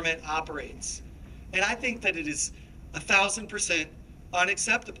our government operates. And I think that it is 1,000%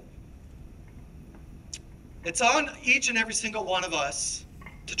 unacceptable. It's on each and every single one of us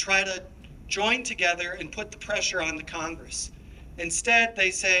to try to join together and put the pressure on the Congress. Instead,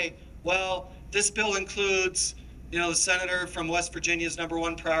 they say, well, this bill includes, the senator from West Virginia's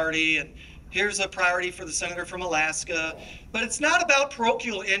 #1 priority, and here's a priority for the senator from Alaska. But it's not about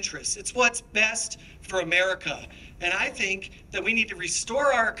parochial interests. It's what's best for America. And I think that we need to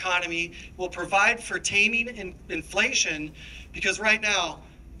restore our economy. We'll provide for taming inflation, because right now,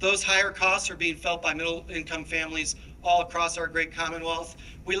 those higher costs are being felt by middle-income families all across our great Commonwealth.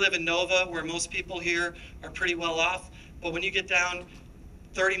 We live in Nova, where most people here are pretty well off. But when you get down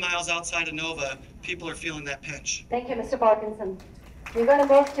 30 miles outside of Nova, people are feeling that pinch. Thank you, Mr. Parkinson. We're going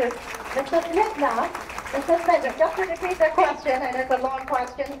to move to Mr. Smith now. Mr. Smith, just to repeat the question, and it's a long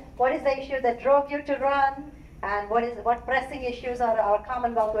question, what is the issue that drove you to run? And what pressing issues are our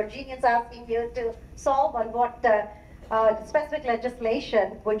Commonwealth Virginians asking you to solve, and what specific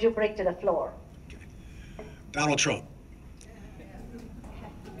legislation would you bring to the floor? Donald Trump.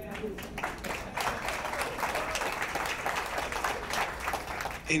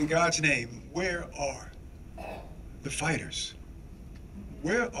 In God's name, where are the fighters?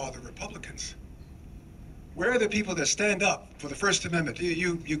 Where are the Republicans? Where are the people that stand up for the First Amendment?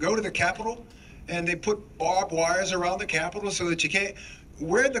 You go to the Capitol and they put barbed wires around the Capitol so that you can't.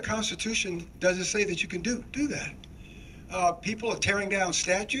 Where in the Constitution does it say that you can do that? People are tearing down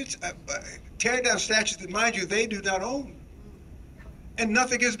statues that, mind you, they do not own. And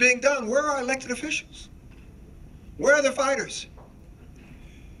nothing is being done. Where are elected officials? Where are the fighters?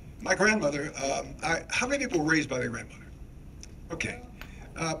 My grandmother, how many people were raised by their grandmother? Okay.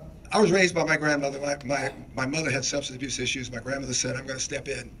 I was raised by my grandmother. My mother had substance abuse issues. My grandmother said, I'm going to step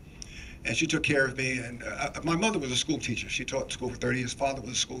in. And she took care of me. And my mother was a school teacher. She taught school for 30 years. Father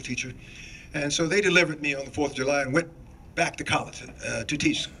was a school teacher. And so they delivered me on the 4th of July and went back to college to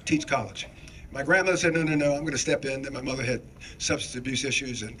teach college. My grandmother said, no, I'm going to step in. Then my mother had substance abuse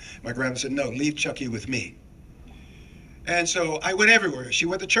issues. And my grandmother said, no, leave Chucky with me. And so I went everywhere. She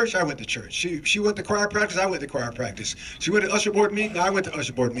went to church, I went to church. She went to choir practice, I went to choir practice. She went to usher board meeting, I went to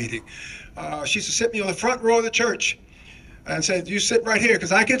usher board meeting. She used to sit me on the front row of the church and said, you sit right here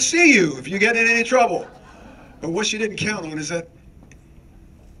because I can see you if you get in any trouble. But what she didn't count on is that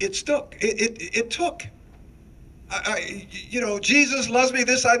it stuck. It took. Jesus loves me,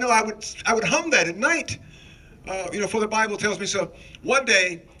 this I know. I would hum that at night. For the Bible tells me so. One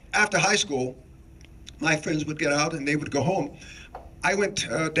day after high school, my friends would get out and they would go home. I went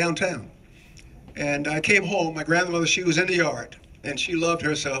downtown and I came home. My grandmother, she was in the yard and she loved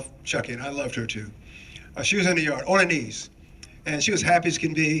herself, Chucky, and I loved her too. She was in the yard on her knees and she was happy as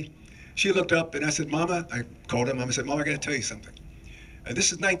can be. She looked up and I said, Mama, I called her, Mama, I said, Mama, I gotta tell you something.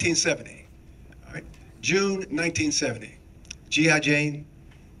 This is 1970, all right? June 1970. G.I. Jane,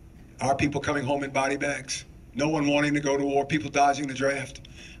 our people coming home in body bags, no one wanting to go to war, people dodging the draft.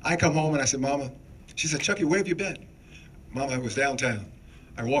 I come home and I said, Mama, she said, Chucky, where have you been? Mama, I was downtown.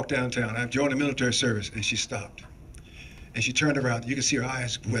 I walked downtown. I've joined the military service. And she stopped. And she turned around. You can see her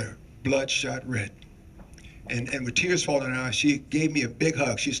eyes were bloodshot red. And with tears falling in her eyes, she gave me a big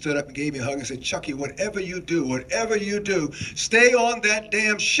hug. She stood up and gave me a hug and said, Chucky, whatever you do, stay on that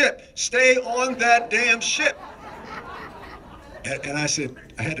damn ship. Stay on that damn ship. And I said,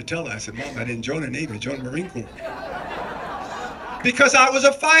 I had to tell her, I said, Mom, I didn't join the Navy, I joined the Marine Corps. Because I was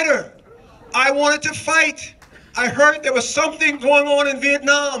a fighter. I wanted to fight. I heard there was something going on in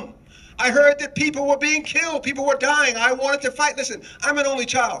Vietnam. I heard that people were being killed, people were dying. I wanted to fight. Listen, I'm an only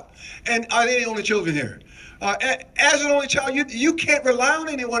child. And are there any only children here? As an only child, you can't rely on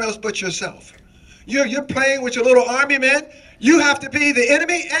anyone else but yourself. You're playing with your little army men. You have to be the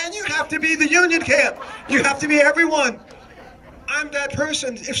enemy and you have to be the Union camp. You have to be everyone. I'm that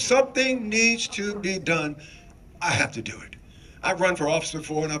person. If something needs to be done, I have to do it. I've run for office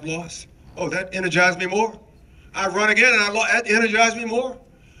before and I've lost. Oh, that energized me more. I run again and that energized me more.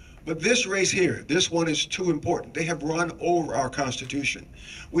 But this race here, this one is too important. They have run over our Constitution.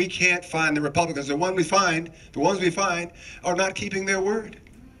 We can't find the Republicans. The ones we find are not keeping their word.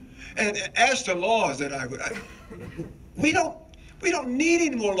 And as to laws that we don't need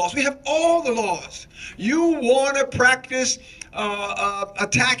any more laws. We have all the laws. You want to practice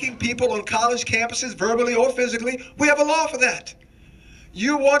attacking people on college campuses, verbally or physically, we have a law for that.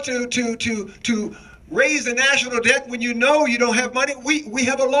 You want to raise the national debt when you know you don't have money, we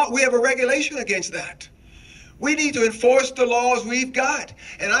have a law, we have a regulation against that. We need to enforce the laws we've got.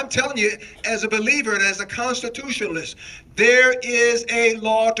 And I'm telling you, as a believer and as a constitutionalist, there is a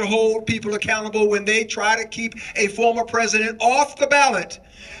law to hold people accountable when they try to keep a former president off the ballot.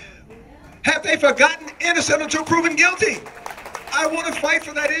 Have they forgotten innocent until proven guilty? I want to fight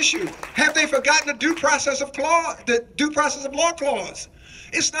for that issue. Have they forgotten the due process of law clause?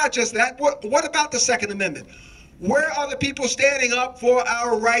 It's not just that. What about the Second Amendment? Where are the people standing up for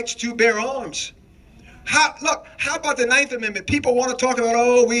our rights to bear arms? How about the Ninth Amendment? People want to talk about,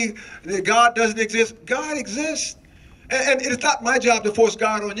 God doesn't exist. God exists. And it's not my job to force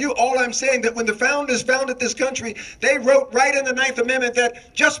God on you. All I'm saying that when the founders founded this country, they wrote right in the Ninth Amendment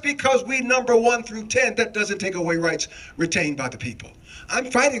that just because we number 1 through 10, that doesn't take away rights retained by the people.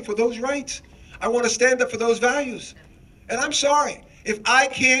 I'm fighting for those rights. I want to stand up for those values. And I'm sorry. If I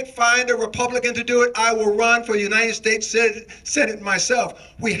can't find a Republican to do it, I will run for the United States Senate myself.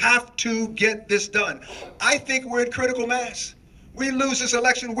 We have to get this done. I think we're in critical mass. We lose this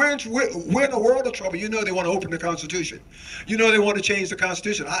election, we're in a world of trouble. You know they want to open the Constitution. You know they want to change the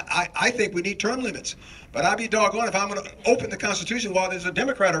Constitution. I think we need term limits. But I'd be doggone if I'm going to open the Constitution while there's a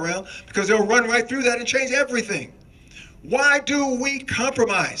Democrat around, because they'll run right through that and change everything. Why do we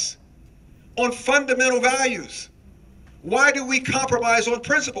compromise on fundamental values? Why do we compromise on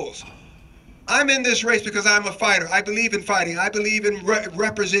principles? I'm in this race because I'm a fighter. I believe in fighting. I believe in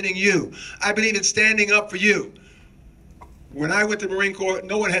representing you. I believe in standing up for you. When I went to the Marine Corps,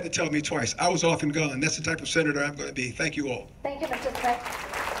 no one had to tell me twice. I was off and gone. That's the type of senator I'm going to be. Thank you all. Thank you, Mr. Smith.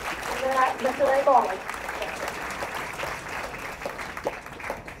 Mr. Ray Baldwin.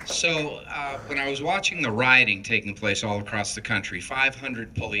 So when I was watching the rioting taking place all across the country,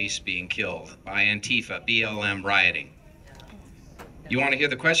 500 police being killed by Antifa, BLM rioting. You want to hear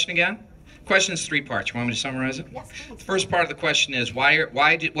the question again? The question is 3 parts. You want me to summarize it? Yes, The first part of the question is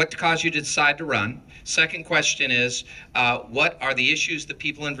what caused you to decide to run? Second question is what are the issues that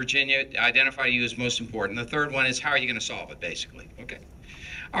people in Virginia identify you as most important? The third one is how are you going to solve it, basically? Okay.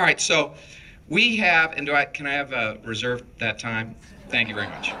 All right. So we have, and can I have reserved that time? Thank you very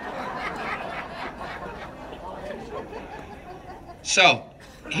much. So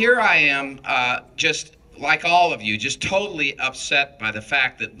here I am, just like all of you, just totally upset by the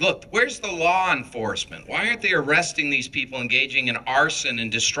fact that, look, where's the law enforcement? Why aren't they arresting these people engaging in arson and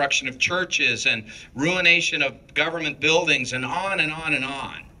destruction of churches and ruination of government buildings and on and on and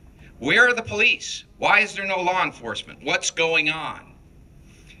on? Where are the police? Why is there no law enforcement? What's going on?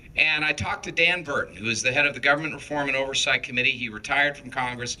 And I talked to Dan Burton, who is the head of the Government Reform and Oversight Committee. He retired from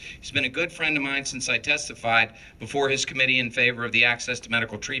Congress. He's been a good friend of mine since I testified before his committee in favor of the Access to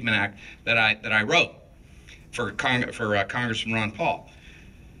Medical Treatment Act that I wrote for Congressman Ron Paul.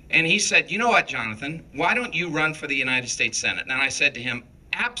 And he said, you know what, Jonathan, why don't you run for the United States Senate? And I said to him,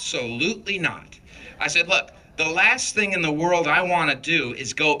 absolutely not. I said, look, the last thing in the world I want to do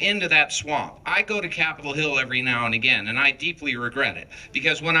is go into that swamp. I go to Capitol Hill every now and again, and I deeply regret it.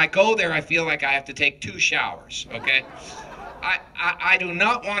 Because when I go there, I feel like I have to take 2 showers, okay? I do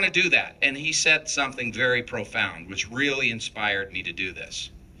not want to do that. And he said something very profound, which really inspired me to do this.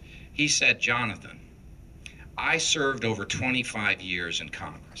 He said, Jonathan, I served over 25 years in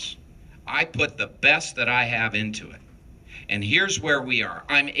Congress. I put the best that I have into it. And here's where we are.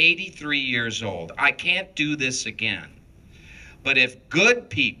 I'm 83 years old. I can't do this again. But if good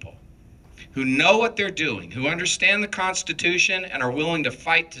people who know what they're doing, who understand the Constitution and are willing to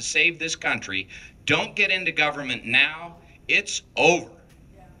fight to save this country, don't get into government now, it's over.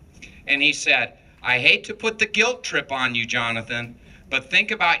 And he said, I hate to put the guilt trip on you, Jonathan, but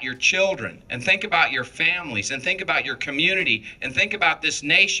think about your children and think about your families and think about your community and think about this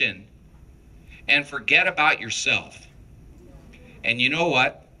nation and forget about yourself. And you know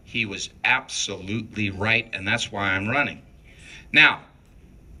what? He was absolutely right, and that's why I'm running. Now,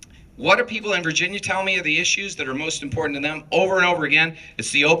 what do people in Virginia tell me are the issues that are most important to them over and over again?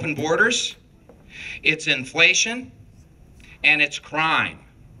 It's the open borders, it's inflation, and it's crime,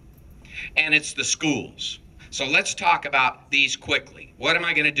 and it's the schools. So let's talk about these quickly. What am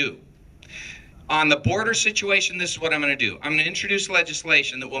I going to do? On the border situation, this is what I'm going to do. I'm going to introduce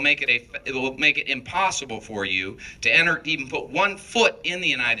legislation that will make it impossible for you to enter, even put 1 foot in the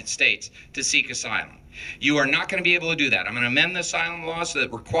United States to seek asylum. You are not going to be able to do that. I'm going to amend the asylum laws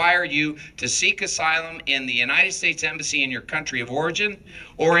that require you to seek asylum in the United States Embassy in your country of origin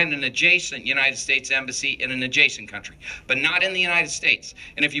or in an adjacent United States Embassy in an adjacent country, but not in the United States.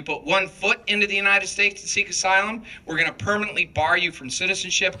 And if you put 1 foot into the United States to seek asylum, we're going to permanently bar you from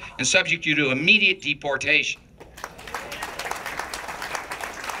citizenship and subject you to immediate deportation.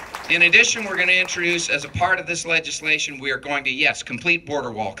 In addition, we're going to introduce, as a part of this legislation, we are going to, yes, complete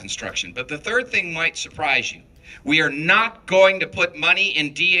border wall construction. But the third thing might surprise you. We are not going to put money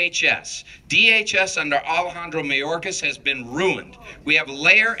in DHS. DHS under Alejandro Mayorkas has been ruined. We have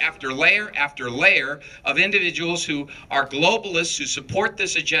layer after layer after layer of individuals who are globalists who support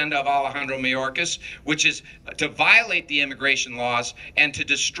this agenda of Alejandro Mayorkas, which is to violate the immigration laws and to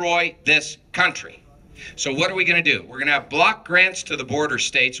destroy this country. So what are we going to do? We're going to have block grants to the border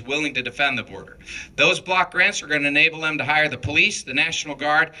states willing to defend the border. Those block grants are going to enable them to hire the police, the National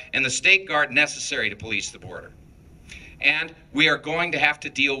Guard, and the State Guard necessary to police the border. And we are going to have to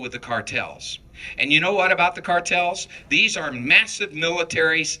deal with the cartels. And you know what about the cartels? These are massive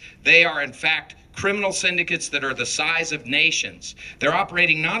militaries. They are, in fact, criminal syndicates that are the size of nations. They're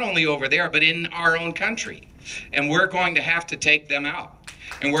operating not only over there, but in our own country. And we're going to have to take them out.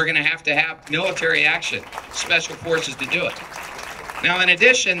 And we're going to have military action, special forces to do it. Now, in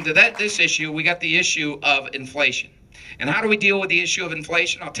addition to this issue, we got the issue of inflation. And how do we deal with the issue of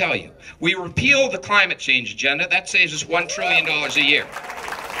inflation? I'll tell you. We repeal the climate change agenda. That saves us $1 trillion a year.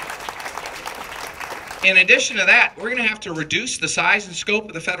 In addition to that, we're going to have to reduce the size and scope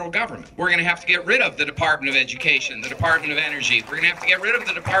of the federal government. We're going to have to get rid of the Department of Education, the Department of Energy. We're going to have to get rid of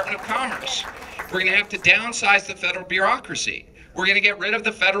the Department of Commerce. We're going to have to downsize the federal bureaucracy. We're going to get rid of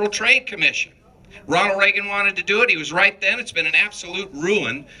the Federal Trade Commission. Ronald Reagan wanted to do it. He was right then. It's been an absolute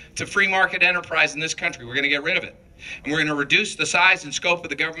ruin to free market enterprise in this country. We're going to get rid of it. And we're going to reduce the size and scope of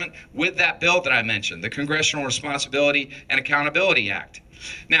the government with that bill that I mentioned, the Congressional Responsibility and Accountability Act.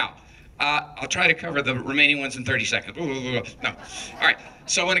 Now, I'll try to cover the remaining ones in 30 seconds. No. All right.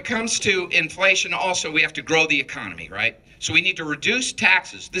 So when it comes to inflation, also, we have to grow the economy, right? So we need to reduce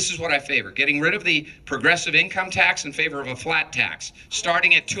taxes. This is what I favor, getting rid of the progressive income tax in favor of a flat tax,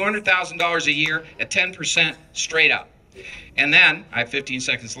 starting at $200,000 a year at 10% straight up. And then, I have 15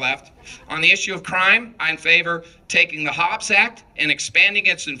 seconds left, on the issue of crime, I'm in favor taking the Hobbs Act and expanding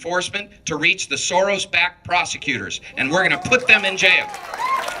its enforcement to reach the Soros-backed prosecutors. And we're going to put them in jail.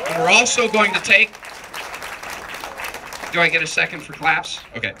 And we're also going to take... Do I get a second for claps?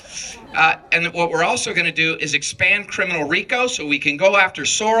 Okay. And what we're also going to do is expand criminal RICO so we can go after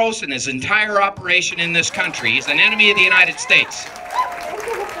Soros and his entire operation in this country. He's an enemy of the United States.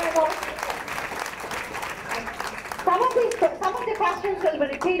 Some of the questions will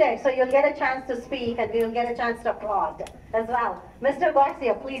be repeated, so you'll get a chance to speak and we'll get a chance to applaud as well. Mr.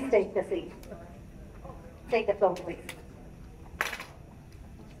 Garcia, please take the seat. Take the floor, please.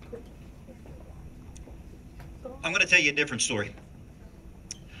 I'm going to tell you a different story.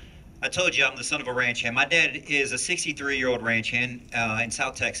 I told you I'm the son of a ranch hand. My dad is a 63-year-old ranch hand in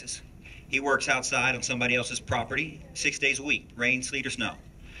South Texas. He works outside on somebody else's property 6 days a week, rain, sleet, or snow.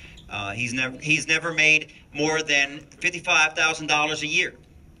 He's never made more than $55,000 a year.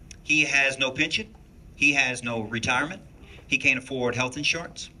 He has no pension. He has no retirement. He can't afford health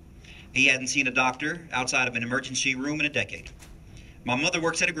insurance. He hasn't seen a doctor outside of an emergency room in a decade. My mother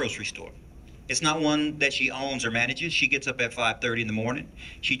works at a grocery store. It's not one that she owns or manages. She gets up at 5:30 in the morning.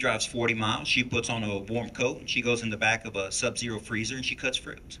 She drives 40 miles. She puts on a warm coat. And she goes in the back of a sub-zero freezer and she cuts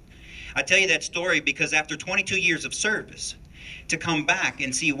fruits. I tell you that story because after 22 years of service, to come back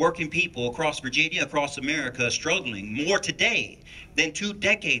and see working people across Virginia, across America, struggling more today than 2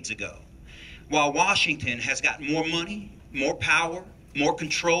 decades ago, while Washington has got more money, more power, more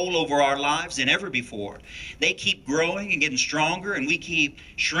control over our lives than ever before. They keep growing and getting stronger, and we keep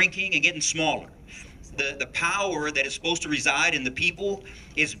shrinking and getting smaller. The power that is supposed to reside in the people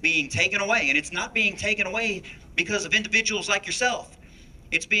is being taken away, and it's not being taken away because of individuals like yourself.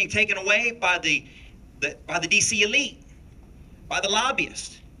 It's being taken away by the DC elite, by the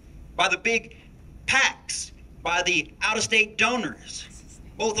lobbyists, by the big PACs, by the out-of-state donors,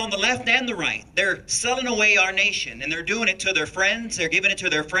 both on the left and the right. They're selling away our nation, and they're doing it to their friends. They're giving it to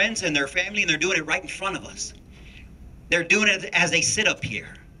their friends and their family, and they're doing it right in front of us. They're doing it as they sit up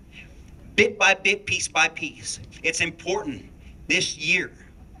here, bit by bit, piece by piece. It's important this year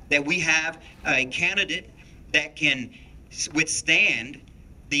that we have a candidate that can withstand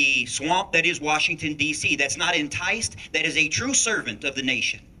the swamp that is Washington, D.C., that's not enticed, that is a true servant of the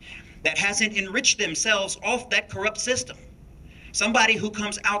nation, that hasn't enriched themselves off that corrupt system. Somebody who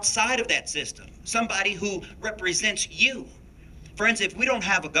comes outside of that system, somebody who represents you. Friends, if we don't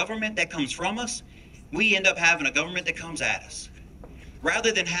have a government that comes from us, we end up having a government that comes at us.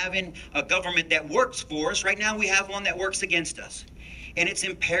 Rather than having a government that works for us, right now we have one that works against us. And it's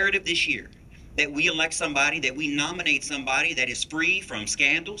imperative this year that we elect somebody, that we nominate somebody that is free from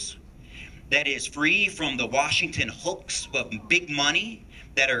scandals, that is free from the Washington hooks of big money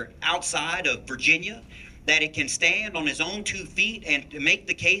that are outside of Virginia, that it can stand on its own 2 feet and make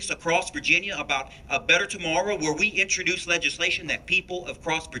the case across Virginia about a better tomorrow, where we introduce legislation that people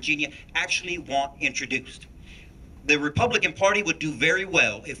across Virginia actually want introduced. The Republican Party would do very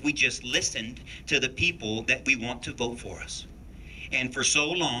well if we just listened to the people that we want to vote for us. And for so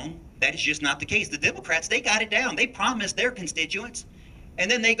long, that is just not the case. The Democrats, they got it down. They promised their constituents,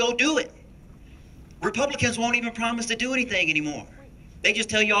 and then they go do it. Republicans won't even promise to do anything anymore. They just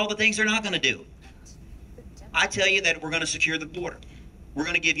tell you all the things they're not going to do. I tell you that we're going to secure the border. We're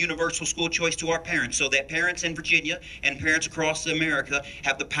going to give universal school choice to our parents so that parents in Virginia and parents across America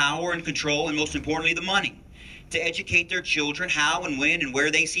have the power and control, and most importantly, the money to educate their children how and when and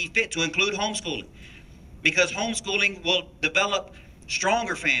where they see fit, to include homeschooling. Because homeschooling will develop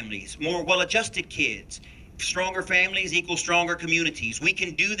stronger families, more well-adjusted kids. Stronger families equal stronger communities. We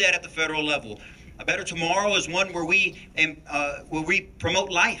can do that at the federal level. A better tomorrow is one where we promote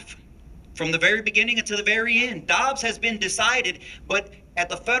life from the very beginning until the very end. Dobbs has been decided, but at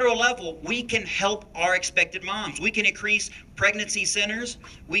the federal level, we can help our expected moms. We can increase pregnancy centers.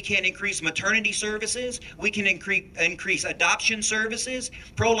 We can increase maternity services. We can increase adoption services.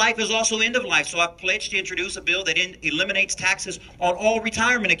 Pro-life is also end of life. So I've pledged to introduce a bill that eliminates taxes on all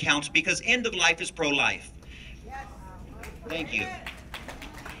retirement accounts, because end of life is pro-life. Thank you.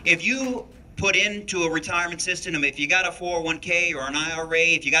 If you put into a retirement system, if you got a 401k or an IRA,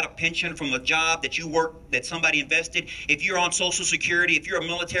 if you got a pension from a job that you work, that somebody invested, if you're on Social Security, if you're a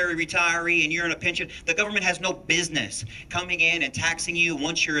military retiree and you're in a pension, the government has no business coming in and taxing you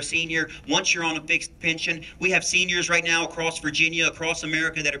once you're a senior, once you're on a fixed pension. We have seniors right now across Virginia, across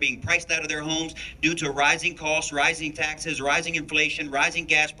America, that are being priced out of their homes due to rising costs, rising taxes, rising inflation, rising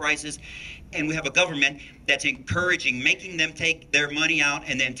gas prices. And we have a government that's encouraging, making them take their money out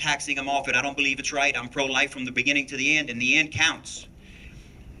and then taxing them off it. I don't believe it's right. I'm pro-life from the beginning to the end, and the end counts.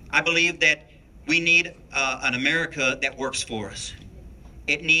 I believe that we need an America that works for us.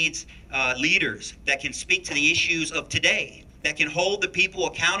 It needs leaders that can speak to the issues of today, that can hold the people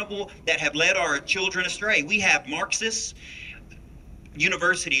accountable that have led our children astray. We have Marxist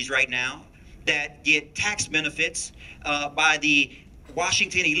universities right now that get tax benefits by the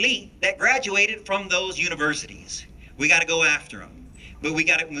Washington elite that graduated from those universities. We got to go after them, but we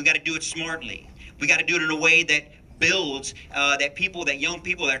got to do it smartly. We got to do it in a way that builds that young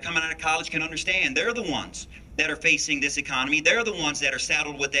people that are coming out of college can understand. They're the ones that are facing this economy. They're the ones that are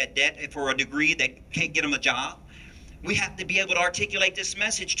saddled with that debt for a degree that can't get them a job. We have to be able to articulate this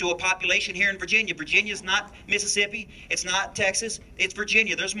message to a population here in Virginia. Virginia's not Mississippi. It's not Texas. It's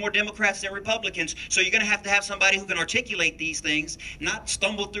Virginia. There's more Democrats than Republicans. So you're going to have somebody who can articulate these things, not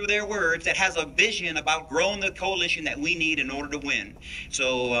stumble through their words, that has a vision about growing the coalition that we need in order to win.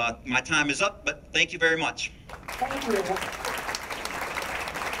 So my time is up, but thank you very much. Thank you.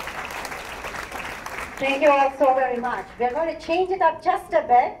 Thank you all so very much. We're going to change it up just a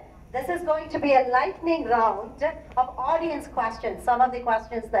bit. This is going to be a lightning round of audience questions, some of the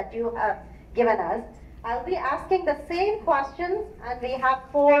questions that you have given us. I'll be asking the same questions, and we have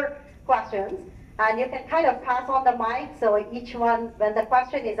 4 questions. And you can kind of pass on the mic, so each one, when the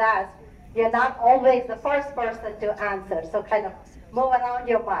question is asked, you're not always the first person to answer. So kind of move around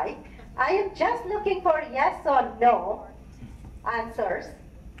your mic. I am just looking for yes or no answers.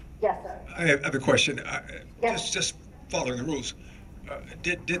 Yes, sir. I have a question. Yes. Just following the rules.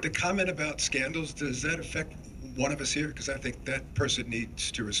 Did the comment about scandals, does that affect one of us here? Because I think that person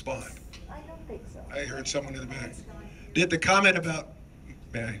needs to respond. I don't think so. I heard someone in the back. Did the comment about,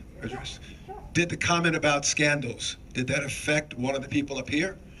 may I address? Sure. Did the comment about scandals, did that affect one of the people up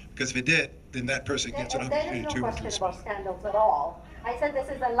here? Because if it did, then that person gets an opportunity There is to no question respond. about scandals at all. I said this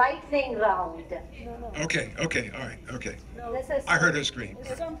is a lightning round. Okay, all right, okay. This is. I heard her scream.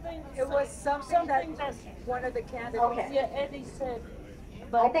 It was something that one of the candidates, Okay. yeah, Eddie said.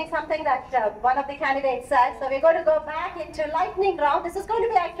 I think something that one of the candidates said. So we're going to go back into lightning round. This is going to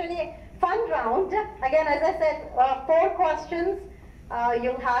be actually a fun round. Again, as I said, 4 questions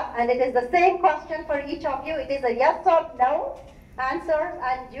you have, and it is the same question for each of you. It is a yes or no answer,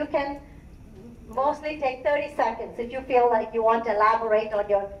 and you can mostly take 30 seconds if you feel like you want to elaborate on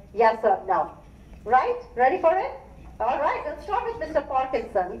your yes or no. Right? Ready for it? All right, let's start with Mr.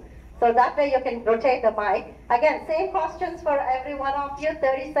 Parkinson. So that way you can rotate the mic. Again, same questions for every one of you,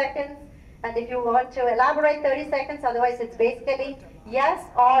 30 seconds. And if you want to elaborate, 30 seconds. Otherwise, it's basically yes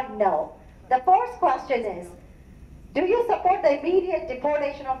or no. The first question is, do you support the immediate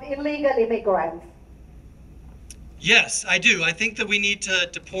deportation of illegal immigrants? Yes, I do. I think that we need to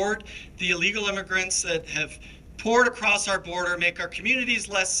deport the illegal immigrants that have poured across our border, make our communities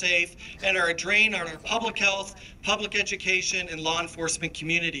less safe, and are a drain on our public health, public education, and law enforcement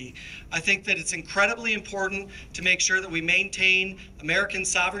community. I think that it's incredibly important to make sure that we maintain American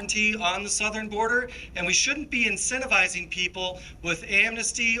sovereignty on the southern border, and we shouldn't be incentivizing people with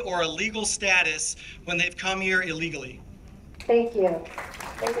amnesty or a legal status when they've come here illegally. Thank you.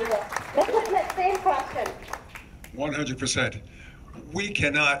 Thank you. Mr. Smith, same question. 100%. We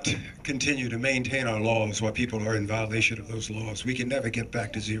cannot continue to maintain our laws while people are in violation of those laws. We can never get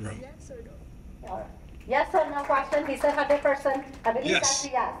back to zero. Yes or no question? He said 100%. I believe Yes. that's a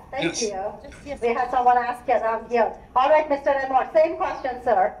yes. Thank Yes. you. Yes. We had someone ask you around here. All right, Mr. Remor, same question,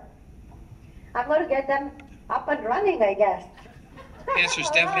 sir. I'm going to get them up and running, I guess. The answer is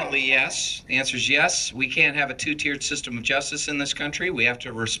definitely yes. The answer is yes. We can't have a 2-tiered system of justice in this country. We have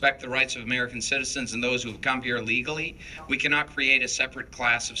to respect the rights of American citizens and those who have come here illegally. We cannot create a separate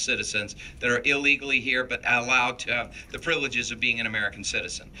class of citizens that are illegally here but allowed to have the privileges of being an American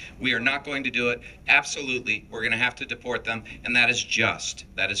citizen. We are not going to do it. Absolutely, we're going to have to deport them, and that is just.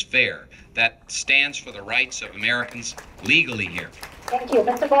 That is fair. That stands for the rights of Americans legally here. Thank you.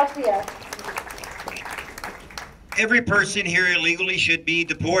 Mr. Garcia. Every person here illegally should be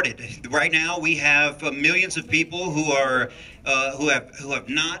deported. Right now, we have millions of people who are who have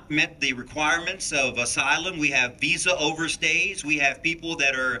not met the requirements of asylum. We have visa overstays. We have people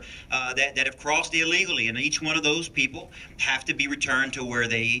that are that have crossed illegally, and each one of those people have to be returned to where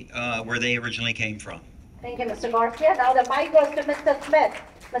they originally came from. Thank you, Mr. Garcia. Now the mic goes to Mr. Smith.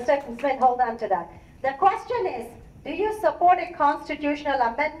 Mr. Smith, hold on to that. The question is, do you support a constitutional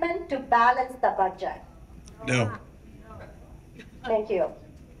amendment to balance the budget? No. Thank you.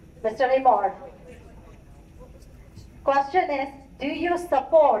 Mr. Remord. Question is, do you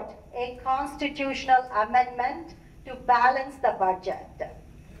support a constitutional amendment to balance the budget?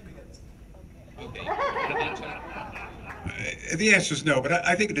 The answer is no, but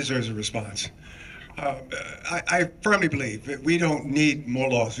I think it deserves a response. I firmly believe that we don't need more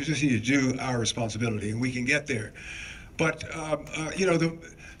laws. We just need to do our responsibility, and we can get there. But you know,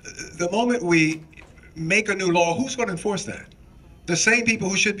 the moment we make a new law, who's going to enforce that? The same people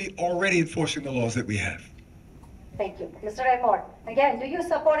who should be already enforcing the laws that we have. Thank you. Mr. Remord, again, do you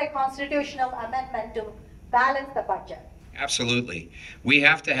support a constitutional amendment to balance the budget? Absolutely. We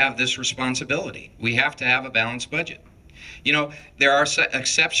have to have this responsibility. We have to have a balanced budget. You know, there are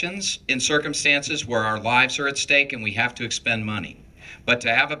exceptions in circumstances where our lives are at stake and we have to expend money. But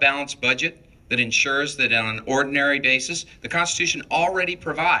to have a balanced budget that ensures that on an ordinary basis, the Constitution already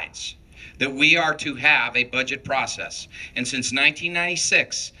provides that we are to have a budget process. And since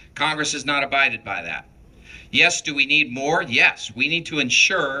 1996, Congress has not abided by that. Yes, do we need more? Yes, we need to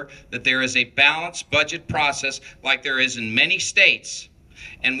ensure that there is a balanced budget process like there is in many states.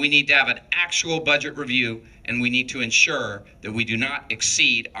 And we need to have an actual budget review, and we need to ensure that we do not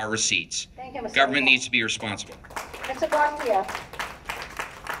exceed our receipts. Thank you, Mr. Government Remord. needs to be responsible. Mr. Garcia.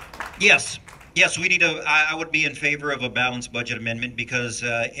 Yes. Yes, we need I would be in favor of a balanced budget amendment because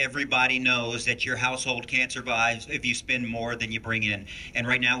everybody knows that your household can't survive if you spend more than you bring in. And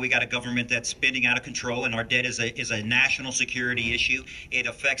right now we got a government that's spending out of control, and our debt is a national security issue. It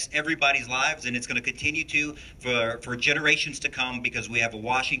affects everybody's lives, and it's going to continue to for generations to come because we have a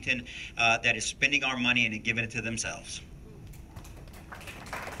Washington that is spending our money and giving it to themselves.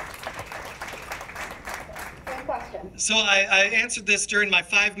 Question. So I answered this during my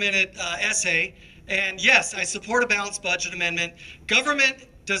 5-minute essay, and yes, I support a balanced budget amendment. Government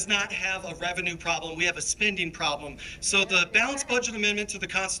does not have a revenue problem. We have a spending problem. So the balanced budget amendment to the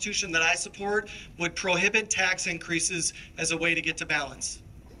Constitution that I support would prohibit tax increases as a way to get to balance.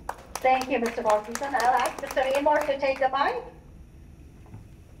 Thank you, Mr. Wilkinson. I'll ask Mr. Remord to take the mic.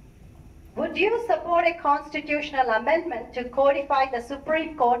 Would you support a constitutional amendment to codify the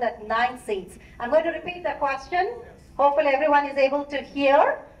Supreme Court at 9 seats? I'm going to repeat the question. Hopefully everyone is able to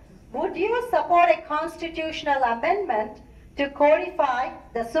hear. Would you support a constitutional amendment to codify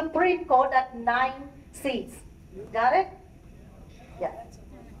the Supreme Court at 9 seats? Got it? Yes.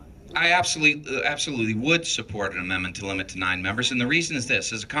 I absolutely would support an amendment to limit to 9 members, and the reason is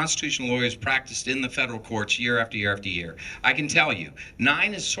this: as a constitutional lawyer who's practiced in the federal courts year after year after year, I can tell you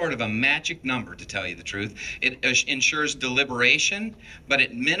 9 is sort of a magic number, to tell you the truth. It ensures deliberation, but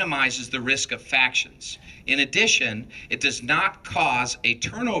it minimizes the risk of factions. In addition, it does not cause a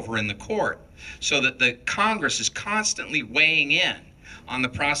turnover in the court so that the Congress is constantly weighing in on the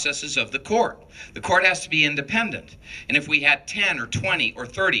processes of the court. The court has to be independent. And if we had 10 or 20 or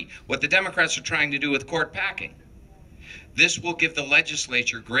 30, what the Democrats are trying to do with court packing, this will give the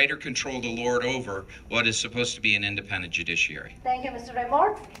legislature greater control to lord over what is supposed to be an independent judiciary. Thank you, Mr.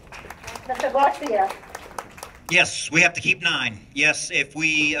 Remord. Mr. Garcia. Yes, we have to keep 9. Yes, if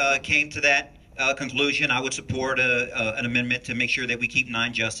we came to that conclusion, I would support an amendment to make sure that we keep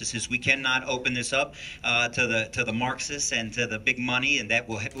 9 justices. We cannot open this up to the Marxists and to the big money, and that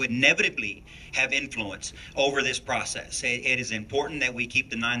will inevitably have influence over this process. It is important that we keep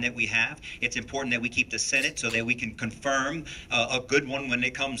the 9 that we have. It's important that we keep the Senate so that we can confirm a good one when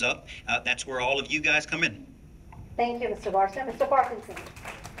it comes up. That's where all of you guys come in. Thank you, Mr. Garcia. Mr. Parkinson.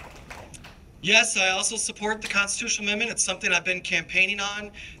 Yes, I also support the constitutional amendment. It's something I've been campaigning on.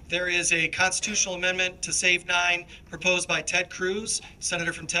 There is a constitutional amendment to save 9 proposed by Ted Cruz,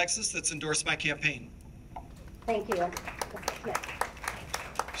 senator from Texas, that's endorsed my campaign. Thank you. Mr. Smith.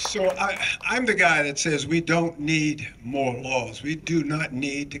 So I'm the guy that says we don't need more laws. We do not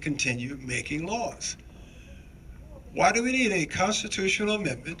need to continue making laws. Why do we need a constitutional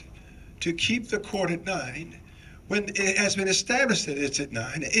amendment to keep the court at 9 when it has been established that it's at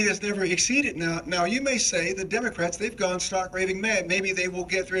 9. It has never exceeded. Now you may say the Democrats, they've gone stark raving mad. Maybe they will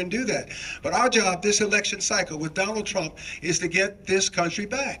get through and do that. But our job this election cycle with Donald Trump is to get this country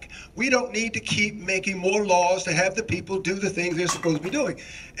back. We don't need to keep making more laws to have the people do the things they're supposed to be doing.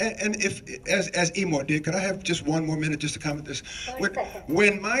 And if, as Emor did, could I have just one more minute just to comment this?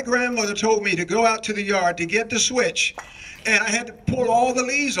 When my grandmother told me to go out to the yard to get the switch, and I had to pull all the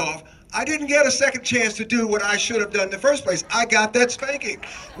leaves off, I didn't get a second chance to do what I should have done in the first place. I got that spanking.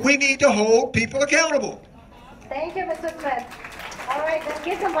 We need to hold people accountable. Thank you, Mr. Smith. All right, then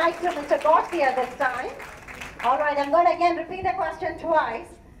give the mic to Mr. Garcia this time. All right, I'm going to again repeat the question twice.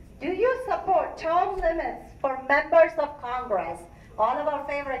 Do you support term limits for members of Congress? All of our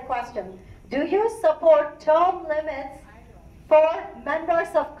favorite questions. Do you support term limits for members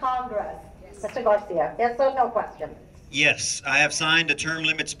of Congress? Yes. Mr. Garcia, yes or no question? Yes, I have signed a term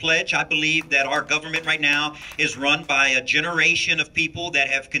limits pledge. I believe that our government right now is run by a generation of people that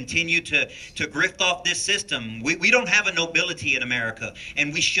have continued to grift off this system. We don't have a nobility in America,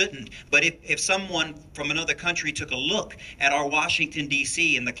 and we shouldn't. But if someone from another country took a look at our Washington,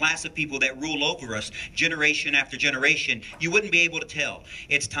 D.C. and the class of people that rule over us generation after generation, you wouldn't be able to tell.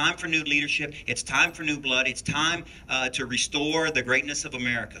 It's time for new leadership. It's time for new blood. It's time to restore the greatness of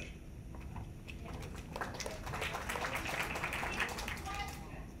America.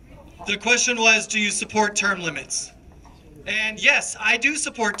 The question was, do you support term limits? And yes, I do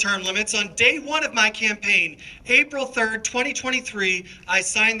support term limits. On day one of my campaign, April 3rd, 2023, I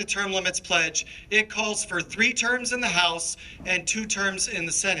signed the term limits pledge. It calls for 3 terms in the House and 2 terms in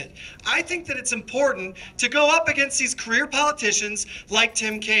the Senate. I think that it's important to go up against these career politicians like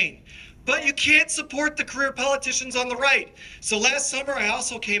Tim Kaine. But you can't support the career politicians on the right. So last summer, I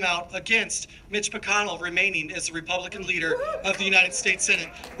also came out against Mitch McConnell remaining as the Republican leader of the United States Senate.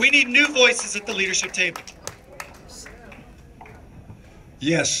 We need new voices at the leadership table.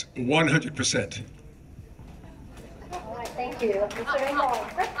 Yes, 100%. All right, thank you. Mr.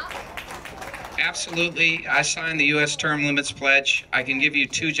 Raymond. Absolutely. I signed the U.S. term limits pledge. I can give you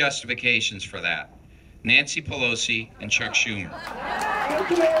 2 justifications for that. Nancy Pelosi and Chuck Schumer. Thank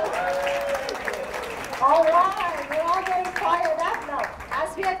you. All right, we're all getting fired up now.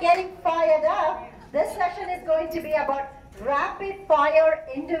 As we are getting fired up, this session is going to be about rapid fire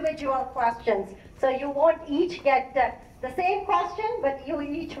individual questions. So you won't each get the same question, but you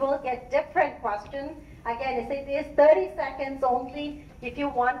each will get different questions. Again, it is 30 seconds only if you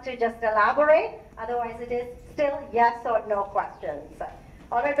want to just elaborate. Otherwise, it is still yes or no questions.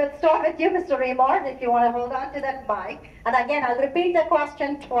 All right, we'll start with you, Mr. Raymond, if you want to hold on to that mic. And again, I'll repeat the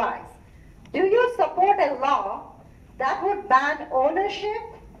question twice. Do you support a law that would ban ownership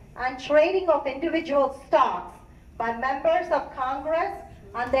and trading of individual stocks by members of Congress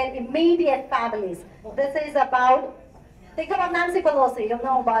and their immediate families? This is about, think about Nancy Pelosi, you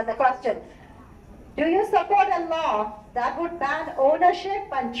know about the question. Do you support a law that would ban ownership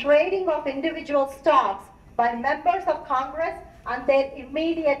and trading of individual stocks by members of Congress and their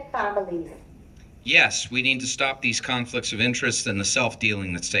immediate families? Yes, we need to stop these conflicts of interest and the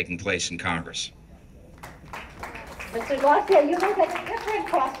self-dealing that's taking place in Congress. Mr. Garcia, you will get a different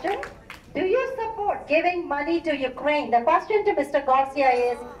question. Do you support giving money to Ukraine? The question to Mr. Garcia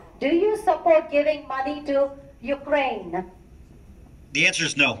is, do you support giving money to Ukraine? The answer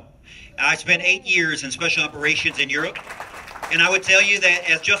is no. I spent 8 years in special operations in Europe. And I would tell you that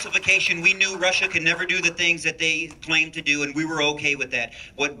as justification, we knew Russia could never do the things that they claimed to do, and we were okay with that.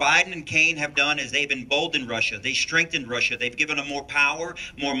 What Biden and Kaine have done is they've emboldened Russia. They strengthened Russia. They've given them more power,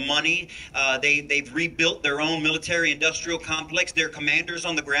 more money. They've rebuilt their own military-industrial complex. Their commanders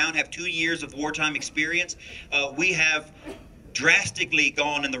on the ground have 2 years of wartime experience. We have drastically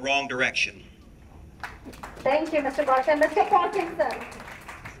gone in the wrong direction. Thank you, Mr. Garcia. Mr. Parkinson.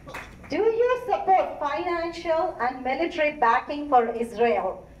 Do you support financial and military backing for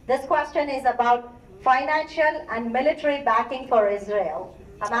Israel? This question is about financial and military backing for Israel.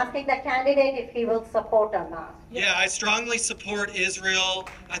 I'm asking the candidate if he will support or not. Yeah, I strongly support Israel.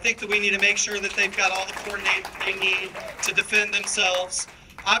 I think that we need to make sure that they've got all the coordinates they need to defend themselves.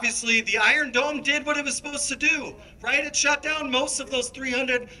 Obviously, the Iron Dome did what it was supposed to do, right? It shot down most of those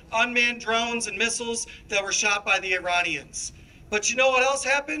 300 unmanned drones and missiles that were shot by the Iranians. But you know what else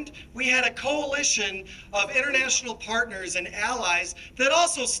happened? We had a coalition of international partners and allies that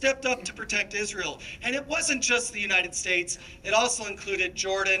also stepped up to protect Israel. And it wasn't just the United States. It also included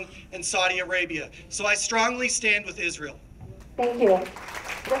Jordan and Saudi Arabia. So I strongly stand with Israel. Thank you.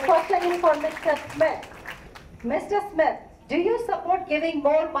 The question is for Mr. Smith. Mr. Smith, do you support giving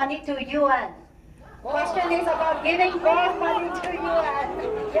more money to UN? Question is about giving more money to UN.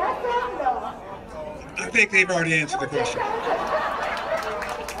 Yes or no? I think they've already answered the question.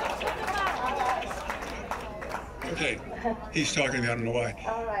 Okay, he's talking to me, I don't know why.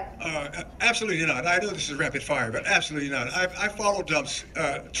 All right. Absolutely not. I know this is rapid fire, but absolutely not. I followed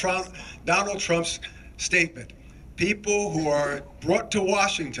Donald Trump's statement. People who are brought to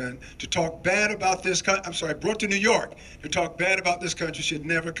Washington to talk bad about this country, I'm sorry, brought to New York to talk bad about this country should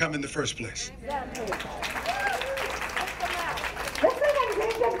never come in the first place. Listen, I'm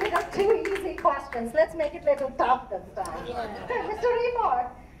going to get rid of two easy questions. Let's make it a little tough this time. Mr. Remar,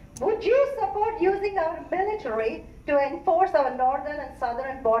 would you support using our military to enforce our northern and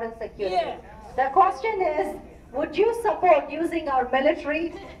southern border security? Yeah. The question is, would you support using our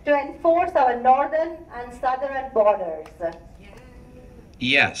military to enforce our northern and southern borders?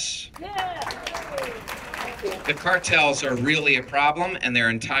 Yes. Yeah. The cartels are really a problem, and they're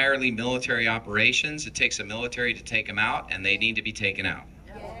entirely military operations. It takes a military to take them out, and they need to be taken out.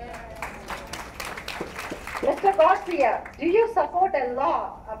 Mr. Garcia, do you support a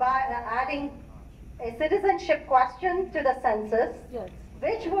law about adding a citizenship question to the census, Yes.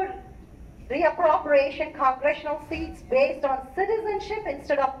 which would reappropriation congressional seats based on citizenship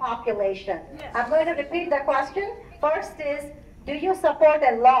instead of population? Yes. I'm going to repeat the question. First is, do you support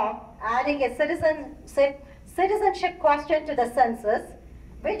a law adding a citizenship question to the census,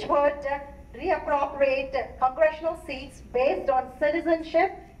 which would reappropriate congressional seats based on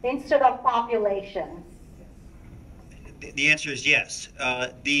citizenship instead of population? The answer is yes.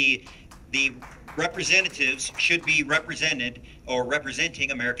 The representatives should be represented or representing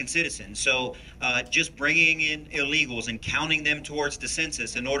American citizens. So just bringing in illegals and counting them towards the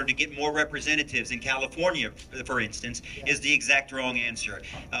census in order to get more representatives in California, for instance, is the exact wrong answer.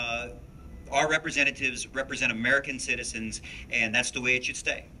 Our representatives represent American citizens, and that's the way it should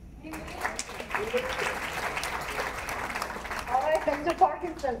stay. All right, Mr.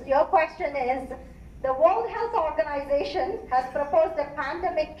 Parkinson, your question is, the World Health Organization has proposed a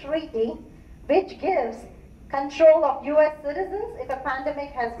pandemic treaty which gives control of U.S. citizens if a pandemic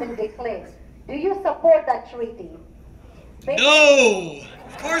has been declared. Do you support that treaty? No,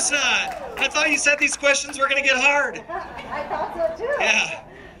 of course not. I thought you said these questions were going to get hard. I thought so too. Yeah.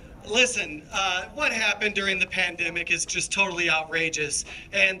 Listen, what happened during the pandemic is just totally outrageous.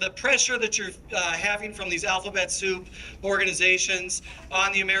 And the pressure that you're having from these alphabet soup organizations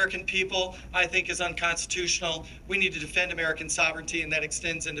on the American people, I think is unconstitutional. We need to defend American sovereignty, and that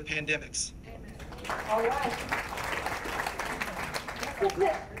extends into pandemics. All right.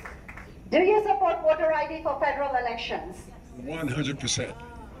 Do you support voter ID for federal elections? 100%.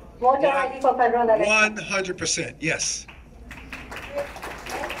 Voter ID for federal elections. 100%, yes.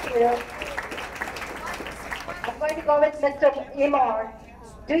 Thank you. I'm going to go with Mr. Imar.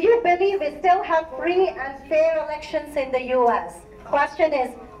 Do you believe we still have free and fair elections in the U.S.? Question is,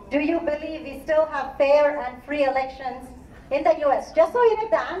 do you believe we still have fair and free elections in the U.S.? Just so in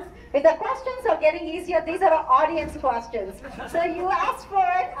advance, if the questions are getting easier, these are audience questions. So you asked for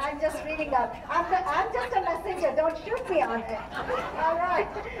it, I'm just reading up. I'm just a messenger, don't shoot me on it. All right.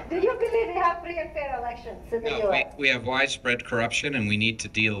 Do you believe we have free and fair elections in the No, U.S.? we have widespread corruption, and we need to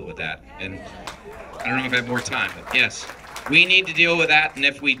deal with that. And I don't know if I have more time, but yes, we need to deal with that. And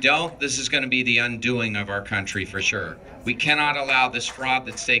if we don't, this is going to be the undoing of our country for sure. We cannot allow this fraud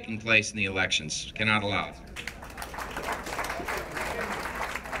that's taking place in the elections. Cannot allow it.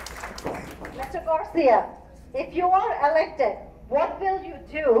 Mr. Garcia, if you are elected, what will you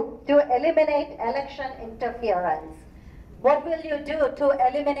do to eliminate election interference? What will you do to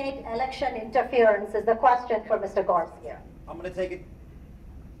eliminate election interference is the question for Mr. Garcia. I'm going to take it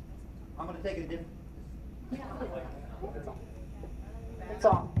a different. It's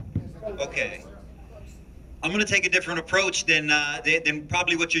on. Okay. I'm going to take a different approach than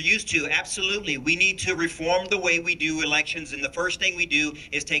probably what you're used to. Absolutely. We need to reform the way we do elections, and the first thing we do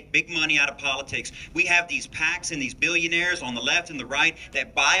is take big money out of politics. We have these PACs and these billionaires on the left and the right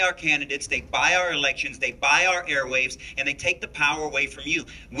that buy our candidates, they buy our elections, they buy our airwaves, and they take the power away from you.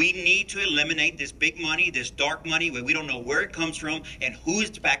 We need to eliminate this big money, this dark money, where we don't know where it comes from and who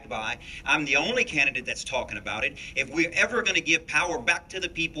it's backed by. I'm the only candidate that's talking about it. If we're ever going to give power back to the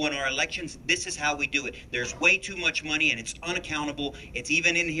people in our elections, this is how we do it. There's way too much money, and it's unaccountable. It's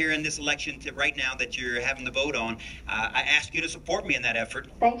even in here in this election right now that you're having the vote on. I ask you to support me in that effort.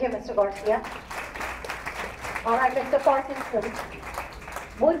 Thank you, Mr. Garcia. All right, Mr. Parkinson.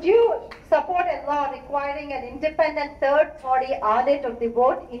 Would you support a law requiring an independent third-party audit of the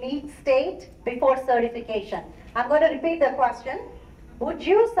vote in each state before certification? I'm going to repeat the question. Would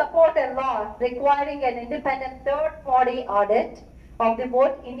you support a law requiring an independent third-party audit of the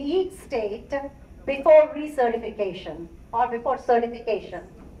vote in each state before recertification or before certification?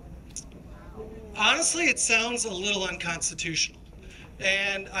 Honestly, it sounds a little unconstitutional.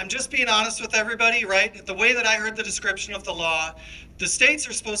 And I'm just being honest with everybody, right? The way that I heard the description of the law, the states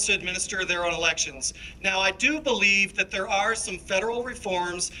are supposed to administer their own elections. Now, I do believe that there are some federal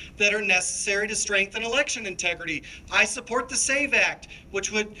reforms that are necessary to strengthen election integrity. I support the SAVE Act,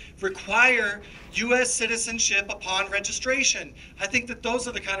 which would require U.S. citizenship upon registration. I think that those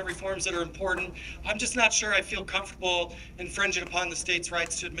are the kind of reforms that are important. I'm just not sure I feel comfortable infringing upon the states'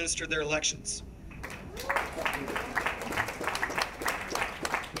 rights to administer their elections.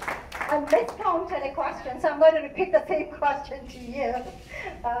 Let's count any questions. I'm going to repeat the same question to you.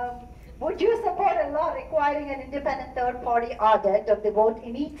 Would you support a law requiring an independent third-party audit of the vote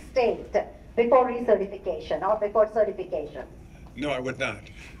in each state before recertification or before certification? No, I would not.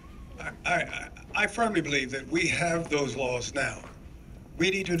 I firmly believe that we have those laws now. We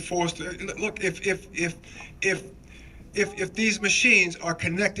need to enforce look, if these machines are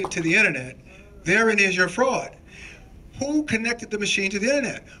connected to the internet, therein is your fraud. Who connected the machine to the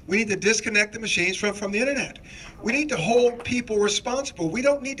internet? We need to disconnect the machines from the internet. We need to hold people responsible. We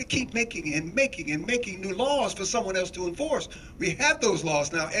don't need to keep making new laws for someone else to enforce. We have those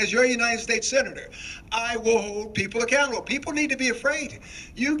laws now. As your United States Senator, I will hold people accountable. People need to be afraid.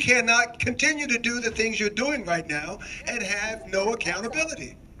 You cannot continue to do the things you're doing right now and have no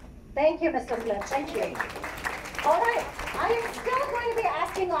accountability. Thank you, Mr. Flynn. Thank you. All right, I am still going to be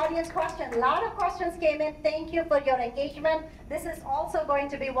asking audience questions. A lot of questions came in. Thank you for your engagement. This is also going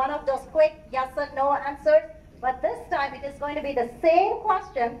to be one of those quick yes or no answers, but this time it is going to be the same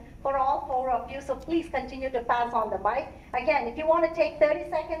question for all four of you, so please continue to pass on the mic. Again, if you want to take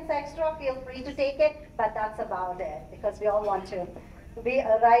 30 seconds extra, feel free to take it, but that's about it, because we all want to be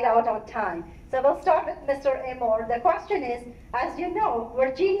right out on time. So we'll start with Mr. Amor. The question is, as you know,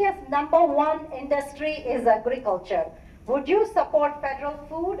 Virginia's #1 industry is agriculture. Would you support federal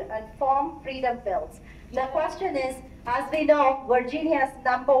food and farm freedom bills? The question is, as we know, Virginia's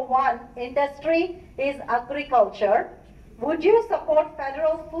 #1 industry is agriculture. Would you support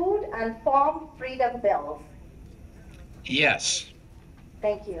federal food and farm freedom bills? Yes.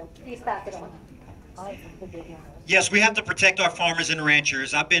 Thank you. Please pass it on. Yes, we have to protect our farmers and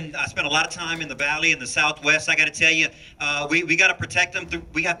ranchers. I spent a lot of time in the Valley and the Southwest. I got to tell you, we got to protect them.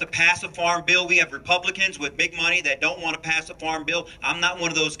 We have to pass a farm bill. We have Republicans with big money that don't want to pass a farm bill. I'm not one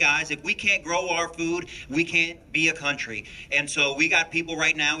of those guys. If we can't grow our food, we can't be a country. And so we got people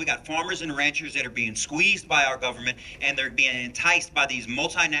right now, we got farmers and ranchers that are being squeezed by our government, and they're being enticed by these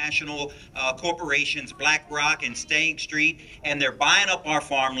multinational corporations, BlackRock and State Street, and they're buying up our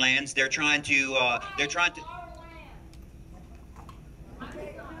farmlands. They're trying to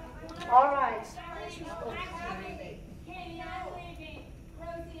All right.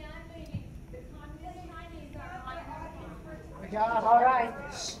 All right.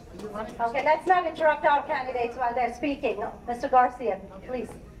 Okay, let's not interrupt our candidates while they're speaking. No, Mr. Garcia, please.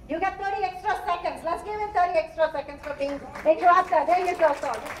 You get 30 extra seconds. Let's give him 30 extra seconds for being interrupted. There you go,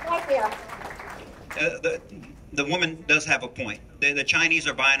 sir. Garcia. The woman does have a point. The Chinese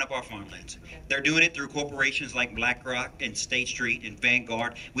are buying up our farmlands. They're doing it through corporations like BlackRock and State Street and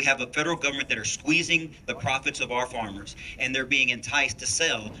Vanguard. We have a federal government that are squeezing the profits of our farmers, and they're being enticed to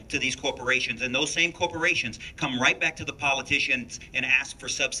sell to these corporations. And those same corporations come right back to the politicians and ask for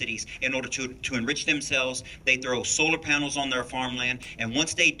subsidies in order to enrich themselves. They throw solar panels on their farmland, and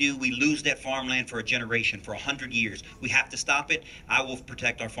once they do, we lose that farmland for a generation, for 100 years. We have to stop it. I will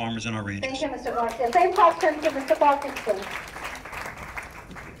protect our farmers and our ranchers. Thank you, Mr. Garcia. Same question to Mr. Parkinson.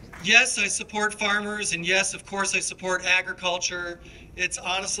 Yes, I support farmers, and yes, of course, I support agriculture. It's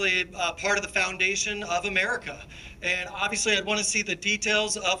honestly part of the foundation of America. And obviously, I'd want to see the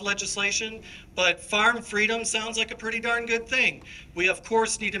details of legislation, but farm freedom sounds like a pretty darn good thing. We, of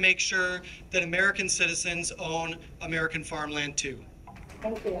course, need to make sure that American citizens own American farmland, too.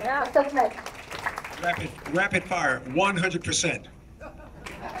 Thank you. Now, Smith. Rapid fire, 100%.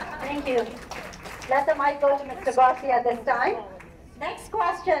 Thank you. Let the mic go to Mr. Garcia this time. Next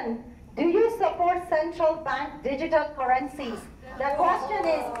question. Do you support central bank digital currencies? The question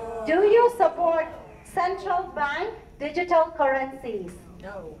is, do you support central bank digital currencies?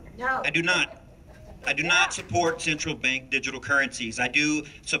 No. I do not. I do not support central bank digital currencies. I do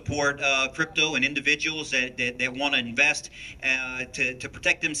support crypto and individuals that want to invest to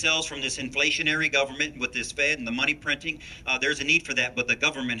protect themselves from this inflationary government with this Fed and the money printing. There's a need for that, but the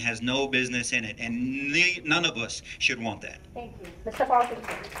government has no business in it, and none of us should want that. Thank you. Mr.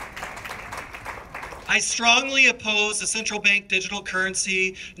 Parkinson. I strongly oppose the central bank digital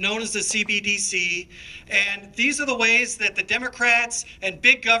currency known as the CBDC, and these are the ways that the Democrats and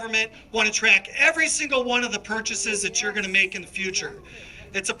big government want to track every single one of the purchases that you're going to make in the future.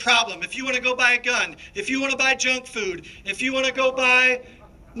 it's a problem. If you want to go buy a gun, if you want to buy junk food, if you want to go buy,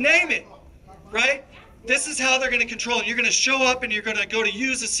 name it, right? This is how they're going to control it. You're going to show up and you're going to go to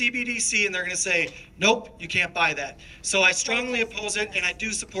use a CBDC and they're going to say, nope, you can't buy that. So I strongly oppose it, and I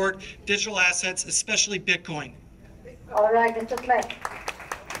do support digital assets, especially Bitcoin. All right, Mr. Smith.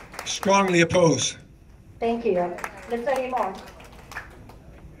 Strongly oppose. Thank you. Mr. Imon.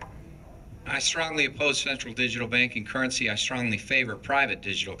 I strongly oppose central digital banking currency. I strongly favor private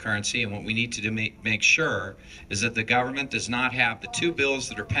digital currency. And what we need to do make sure is that the government does not have the two bills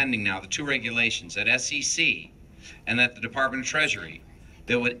that are pending now, the two regulations at SEC and at the Department of Treasury,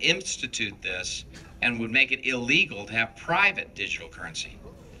 that would institute this and would make it illegal to have private digital currency.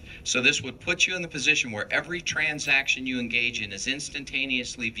 So this would put you in the position where every transaction you engage in is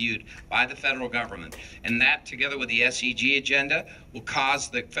instantaneously viewed by the federal government. And that, together with the SEG agenda, will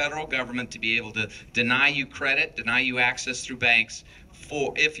cause the federal government to be able to deny you credit, deny you access through banks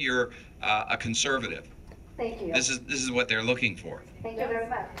if you're a conservative. Thank you. This is what they're looking for. Thank you very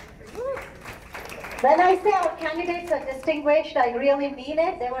much. When I say our candidates are distinguished, I really mean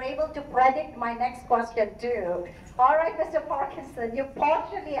it. They were able to predict my next question too. All right, Mr. Parkinson, you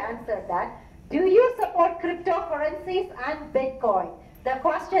partially answered that. Do you support cryptocurrencies and Bitcoin? The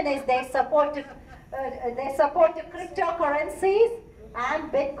question is, they support the cryptocurrencies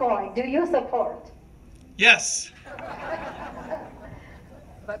and Bitcoin. Do you support? Yes.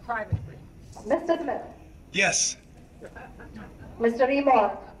 But privately. Mr. Smith. Yes. Mr.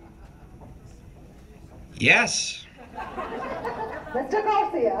 Imon. Yes. Mr.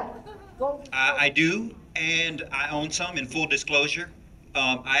 Garcia. I do, and I own some in full disclosure.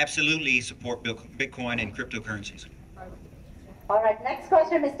 I absolutely support Bitcoin and cryptocurrencies. All right, next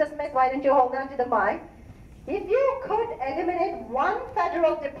question, Mr. Smith, why don't you hold on to the mic? If you could eliminate one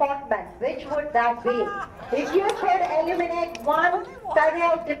federal department, which would that be? If you could eliminate one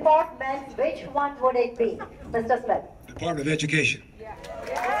federal department, which one would it be? Mr. Smith. Department of Education.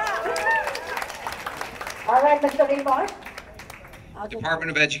 All right, Mr. Imon.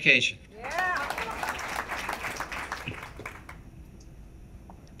 Department of Education.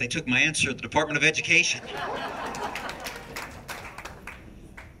 They took my answer, the Department of Education.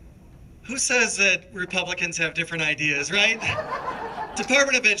 Who says that Republicans have different ideas, right?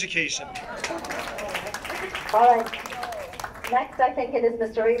 Department of Education. All right. Next, I think it is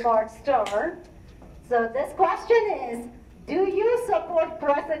Mr. Imon's turn. So this question is, do you support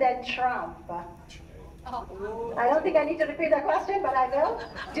President Trump? I don't think I need to repeat the question, but I will.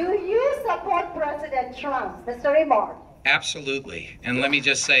 Do you support President Trump? Mr. Imon. Absolutely. And let me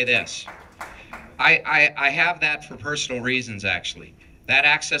just say this. I have that for personal reasons, actually. That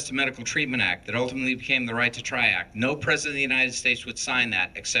Access to Medical Treatment Act that ultimately became the Right to Try Act, no president of the United States would sign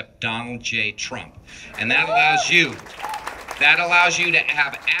that except Donald J. Trump. And that allows you to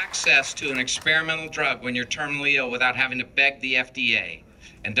have access to an experimental drug when you're terminally ill without having to beg the FDA.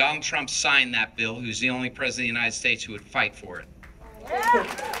 And Donald Trump signed that bill, who's the only president of the United States who would fight for it.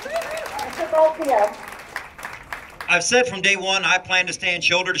 Mr. Garcia. I've said from day one, I plan to stand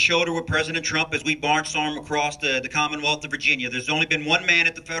shoulder to shoulder with President Trump as we barnstorm across the Commonwealth of Virginia. There's only been one man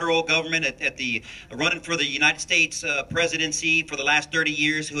at the federal government at the running for the United States presidency for the last 30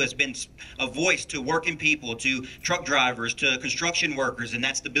 years who has been a voice to working people, to truck drivers, to construction workers, and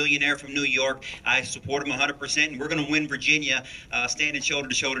that's the billionaire from New York. I support him 100%, and we're going to win Virginia standing shoulder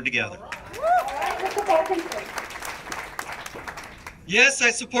to shoulder together. Mr. Parkinson. Yes, I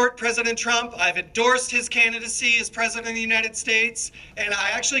support President Trump. I've endorsed his candidacy as President of the United States, and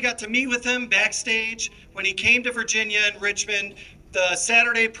I actually got to meet with him backstage when he came to Virginia and Richmond the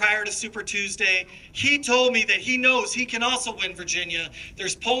Saturday prior to Super Tuesday. He told me that he knows he can also win Virginia.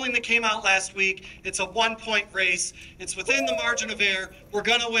 There's polling that came out last week. It's a 1-point race. It's within the margin of error. We're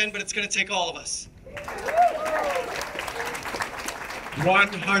going to win, but it's going to take all of us.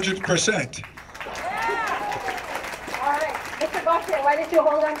 100%. All right, Mr. Garcia, why don't you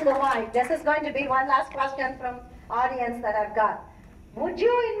hold on to the mic? This is going to be one last question from audience that I've got. Would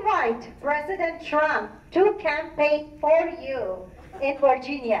you invite President Trump to campaign for you in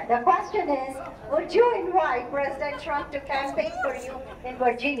Virginia? The question is, would you invite President Trump to campaign for you in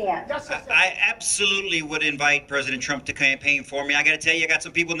Virginia? I absolutely would invite President Trump to campaign for me. I got to tell you, I got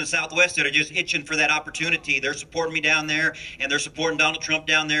some people in the Southwest that are just itching for that opportunity. They're supporting me down there, and they're supporting Donald Trump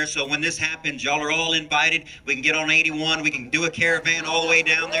down there. So when this happens, y'all are all invited. We can get on 81. We can do a caravan all the way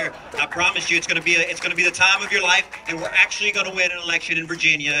down there. I promise you, it's going to be the time of your life, and we're actually going to win an election in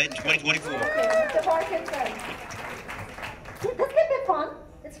Virginia in 2024. Mr. Parkinson. This can be fun.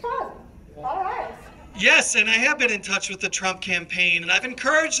 It's fun. All right. Yes, and I have been in touch with the Trump campaign, and I've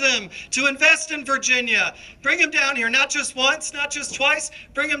encouraged them to invest in Virginia. Bring them down here, not just once, not just twice.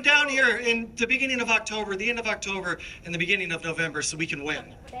 Bring them down here in the beginning of October, the end of October, and the beginning of November so we can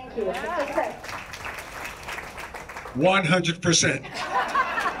win. Thank you. Mr. Smith. 100%.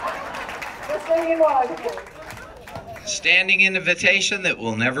 Mr. Reward. Standing invitation that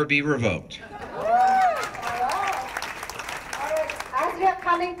will never be revoked. All right. As we are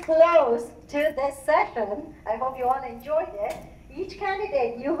coming close to this session, I hope you all enjoyed it. Each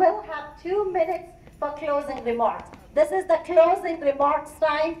candidate, you will have 2 minutes for closing remarks. This is the closing remarks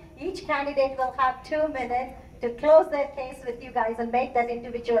time. Each candidate will have 2 minutes to close their case with you guys and make that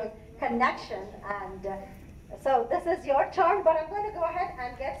individual connection. And so this is your turn, but I'm going to go ahead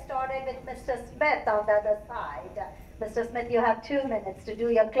and get started with Mr. Smith on the other side. Mr. Smith, you have 2 minutes to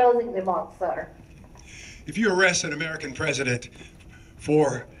do your closing remarks, sir. If you arrest an American president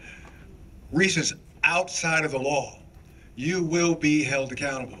for reasons outside of the law, you will be held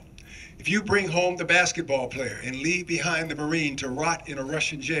accountable. If you bring home the basketball player and leave behind the Marine to rot in a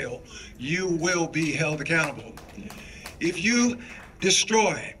Russian jail, you will be held accountable. If you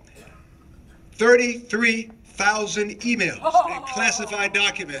destroy 33,000 emails and classified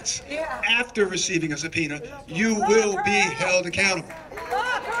documents after receiving a subpoena, you will be held accountable.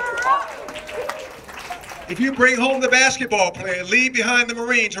 If you bring home the basketball player and leave behind the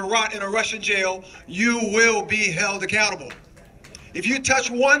Marine to rot in a Russian jail, you will be held accountable. If you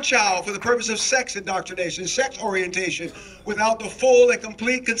touch one child for the purpose of sex indoctrination, sex orientation, without the full and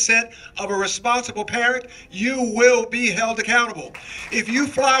complete consent of a responsible parent, you will be held accountable. If you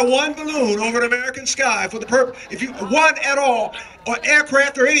fly one balloon over an American sky for the purpose, if you one at all, or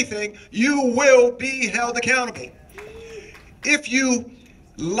aircraft or anything, you will be held accountable. If you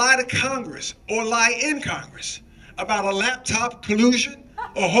lie to Congress or lie in Congress about a laptop collusion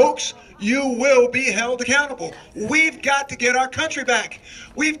or hoax, you will be held accountable. We've got to get our country back.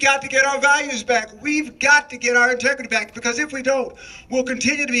 We've got to get our values back. We've got to get our integrity back, because if we don't, we'll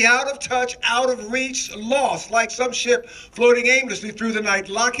continue to be out of touch, out of reach, lost, like some ship floating aimlessly through the night,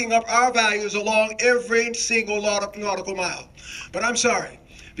 locking up our values along every single nautical mile. But I'm sorry,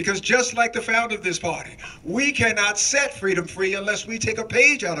 because just like the founder of this party, we cannot set freedom free unless we take a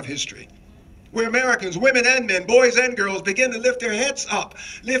page out of history, where Americans, women and men, boys and girls, begin to lift their heads up,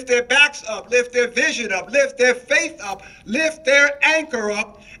 lift their backs up, lift their vision up, lift their faith up, lift their anchor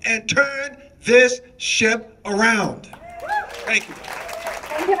up, and turn this ship around. Thank you.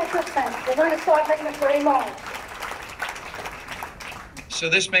 Thank you, Mr. Smith. We're going to start with Mr. Raymond. So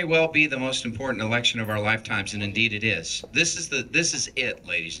this may well be the most important election of our lifetimes, and indeed it is. This is it,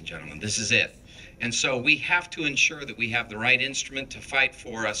 ladies and gentlemen. This is it. And so we have to ensure that we have the right instrument to fight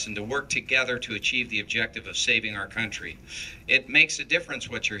for us and to work together to achieve the objective of saving our country. It makes a difference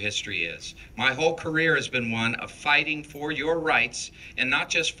what your history is. My whole career has been one of fighting for your rights, and not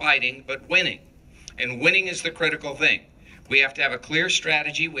just fighting, but winning. And winning is the critical thing. We have to have a clear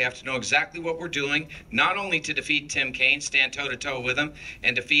strategy. We have to know exactly what we're doing, not only to defeat Tim Kaine, stand toe-to-toe with him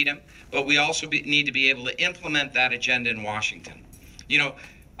and defeat him, but we also need to be able to implement that agenda in Washington. You know,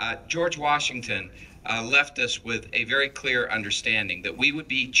 George Washington left us with a very clear understanding that we would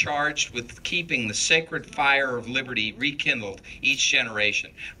be charged with keeping the sacred fire of liberty rekindled each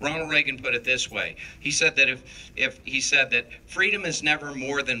generation. Ronald Reagan put it this way. He said that he said that freedom is never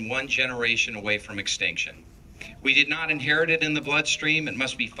more than one generation away from extinction. We did not inherit it in the bloodstream. It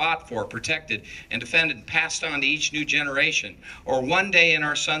must be fought for, protected, and defended and passed on to each new generation. Or one day in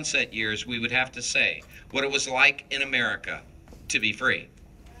our sunset years, we would have to say what it was like in America to be free.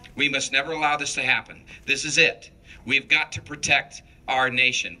 We must never allow this to happen. This is it. We've got to protect our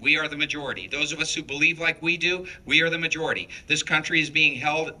nation. We are the majority. Those of us who believe like we do, we are the majority. This country is being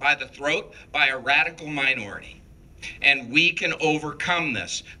held by the throat by a radical minority. And we can overcome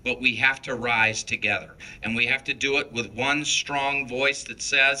this, but we have to rise together. And we have to do it with one strong voice that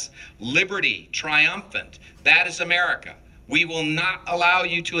says, liberty triumphant. That is America. We will not allow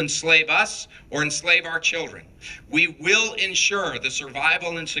you to enslave us or enslave our children. We will ensure the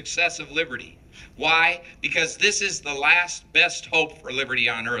survival and success of liberty. Why? Because this is the last best hope for liberty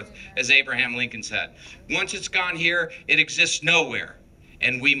on earth, as Abraham Lincoln said. Once it's gone here, it exists nowhere.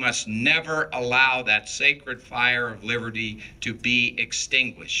 And we must never allow that sacred fire of liberty to be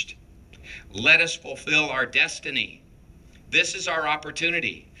extinguished. Let us fulfill our destiny. This is our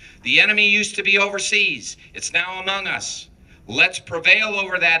opportunity. The enemy used to be overseas. It's now among us. Let's prevail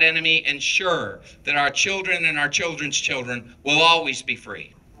over that enemy, ensure that our children and our children's children will always be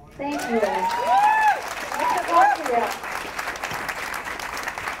free. Thank you. Mr. Garcia.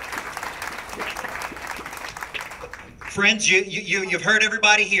 Friends, you've heard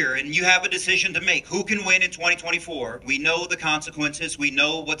everybody here, and you have a decision to make. Who can win in 2024? We know the consequences. We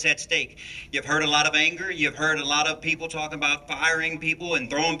know what's at stake. You've heard a lot of anger. You've heard a lot of people talking about firing people and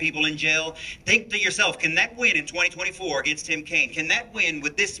throwing people in jail. Think to yourself, can that win in 2024 against Tim Kaine? Can that win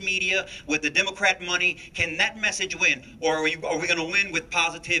with this media, with the Democrat money? Can that message win? Or are we going to win with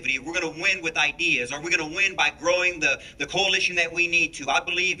positivity? We're going to win with ideas? Are we going to win by growing the coalition that we need to? I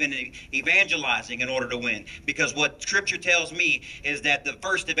believe in evangelizing in order to win, because what Scripture tells me is that the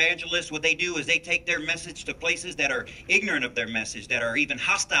first evangelists, what they do is they take their message to places that are ignorant of their message, that are even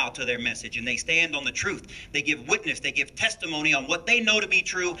hostile to their message, and they stand on the truth. They give witness, they give testimony on what they know to be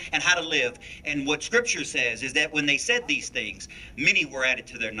true and how to live. And what Scripture says is that when they said these things, many were added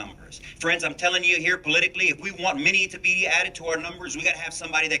to their numbers. Friends, I'm telling you here politically, if we want many to be added to our numbers, we got to have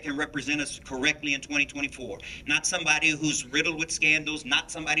somebody that can represent us correctly in 2024. Not somebody who's riddled with scandals,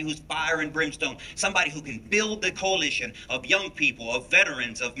 not somebody who's fire and brimstone, somebody who can build the coalition of young people, of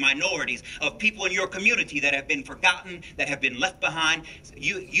veterans, of minorities, of people in your community that have been forgotten, that have been left behind.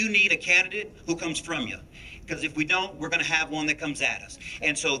 You need a candidate who comes from you. Because if we don't, we're going to have one that comes at us.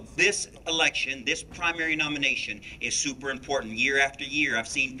 And so this election, this primary nomination is super important. Year after year, I've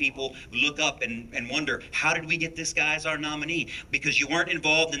seen people look up and wonder, how did we get this guy as our nominee? Because you weren't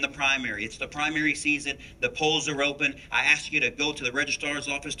involved in the primary. It's the primary season. The polls are open. I ask you to go to the registrar's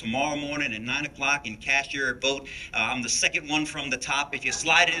office tomorrow morning at 9 o'clock and cast your vote. I'm the second one from the top. If you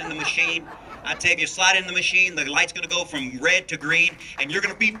slide it in the machine, I tell you, if you slide it in the machine, the light's going to go from red to green, and you're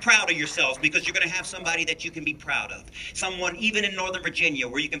going to be proud of yourselves because you're going to have somebody that you can be proud of. Someone, even in Northern Virginia,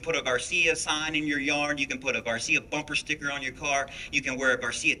 where you can put a Garcia sign in your yard, you can put a Garcia bumper sticker on your car, you can wear a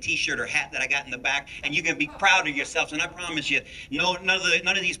Garcia t-shirt or hat that I got in the back, and you can be proud of yourselves. And I promise you, none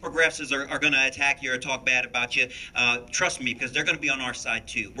of these progressives are going to attack you or talk bad about you. Trust me, because they're going to be on our side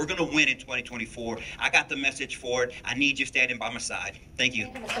too. We're going to win in 2024. I got the message for it. I need you standing by my side. Thank you.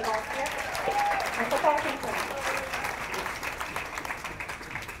 Thank you, Mr. Garcia. Mr. Parkinson.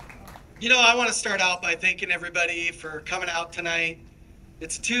 You know, I want to start out by thanking everybody for coming out tonight.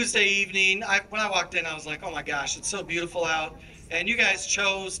 It's Tuesday evening. When I walked in, I was like, oh my gosh, it's so beautiful out. And you guys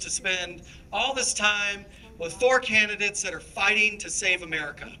chose to spend all this time with 4 candidates that are fighting to save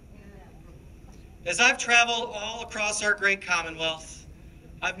America. As I've traveled all across our great Commonwealth,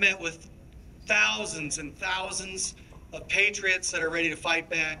 I've met with thousands and thousands of patriots that are ready to fight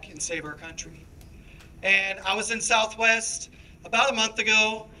back and save our country. And I was in Southwest about a month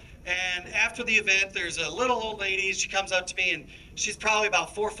ago, and after the event, there's a little old lady. She comes up to me, and she's probably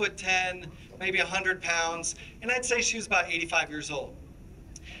about 4'10", maybe 100 pounds, and I'd say she was about 85 years old.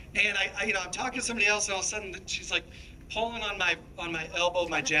 And I'm talking to somebody else, and all of a sudden she's like pulling on my elbow,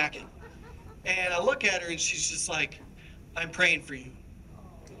 my jacket. And I look at her, and she's just like, "I'm praying for you."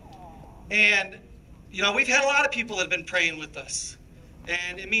 And you know, we've had a lot of people that have been praying with us,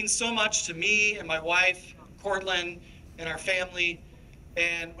 and it means so much to me and my wife, Cortland, and our family.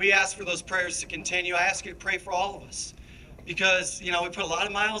 And we ask for those prayers to continue. I ask you to pray for all of us, because you know, we put a lot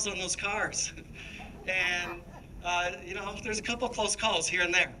of miles on those cars, and you know, there's a couple of close calls here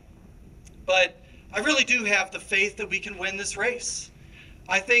and there. But I really do have the faith that we can win this race.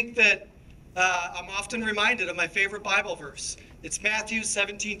 I think that I'm often reminded of my favorite Bible verse. It's Matthew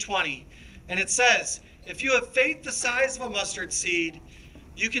 17:20, and it says, "If you have faith the size of a mustard seed,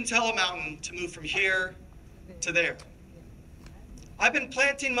 you can tell a mountain to move from here to there." I've been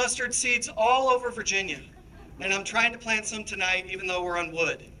planting mustard seeds all over Virginia, and I'm trying to plant some tonight, even though we're on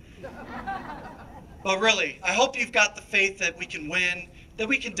wood. But really, I hope you've got the faith that we can win, that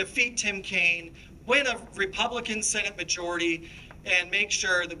we can defeat Tim Kaine, win a Republican Senate majority, and make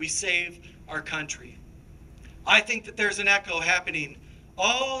sure that we save our country. I think that there's an echo happening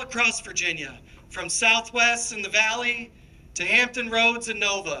all across Virginia, from Southwest and the Valley to Hampton Roads and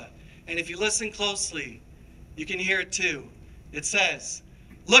Nova. And if you listen closely, you can hear it too. It says,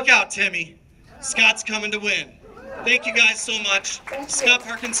 "Look out, Timmy. Scott's coming to win." Thank you guys so much.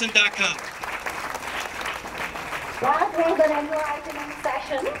 ScottParkinson.com. That was an enlightening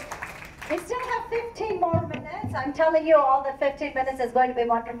session. We still have 15 more minutes. I'm telling you, all the 15 minutes is going to be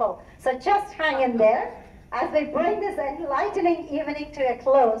wonderful. So just hang in there as we bring this enlightening evening to a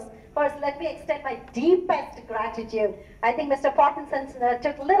close. First, let me extend my deepest gratitude. I think Mr. Parkinson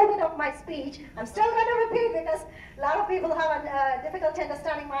took a little bit of my speech. I'm still going to repeat because a lot of people have a difficulty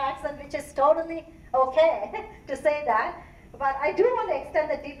understanding my accent, which is totally okay to say that. But I do want to extend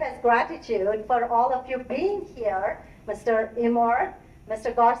the deepest gratitude for all of you being here, Mr. Imor,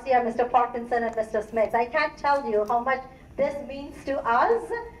 Mr. Garcia, Mr. Parkinson, and Mr. Smith. I can't tell you how much this means to us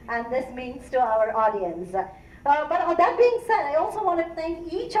and this means to our audience. But that being said, I also want to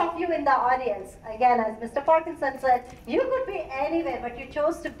thank each of you in the audience. Again, as Mr. Parkinson said, you could be anywhere, but you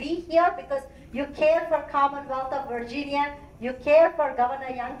chose to be here because you care for Commonwealth of Virginia, you care for Governor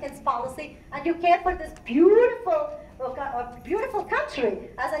Youngkin's policy, and you care for this beautiful country.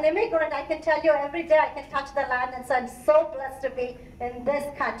 As an immigrant, I can tell you every day I can touch the land and say I'm so blessed to be in this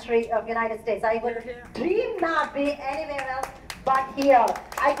country of United States. I would dream not be anywhere else but here.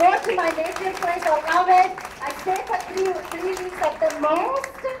 I go to my native place, I love it. I stay for three weeks at the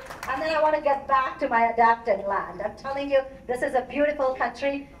most, and then I want to get back to my adopted land. I'm telling you, this is a beautiful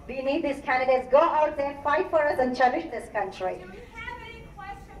country. We need these candidates. Go out there, fight for us, and cherish this country. Do we have any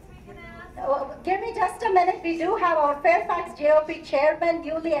questions we can ask? Give me just a minute. We do have our Fairfax GOP chairman,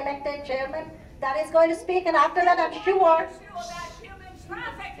 newly elected chairman, that is going to speak, and after that, I'm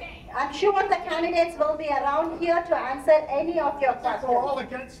sure the candidates will be around here to answer any of your questions. We're all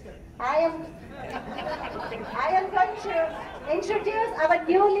against it. I am going to introduce our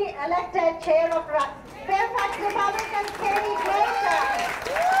newly elected chair of Fairfax Republican, Katie Granger.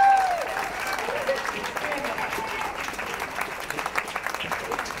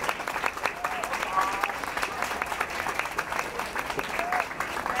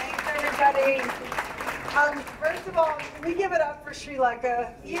 Everybody. First of all, can we give it up for Sri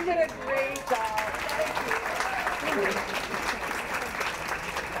Lanka? You did a great job. Thank you.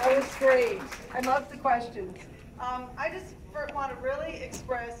 That was great. I love the questions. I just want to really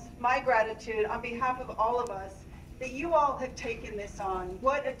express my gratitude on behalf of all of us that you all have taken this on.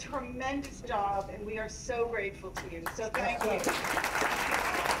 What a tremendous job, and we are so grateful to you. So thank you.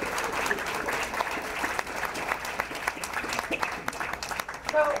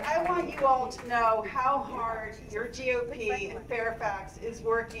 So I want you all to know how hard your GOP in Fairfax is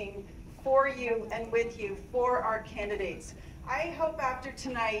working for you and with you, for our candidates. I hope after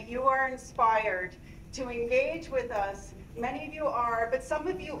tonight you are inspired to engage with us. Many of you are, but some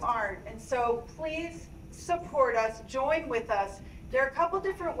of you aren't. And so please support us, join with us. There are a couple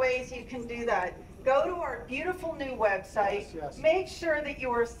different ways you can do that. Go to our beautiful new website. Yes. Make sure that you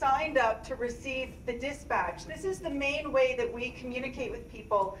are signed up to receive the dispatch. This is the main way that we communicate with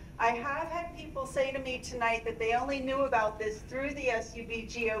people. I have had people say to me tonight that they only knew about this through the SUV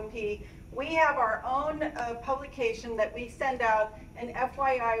GOP. We have our own publication that we send out, and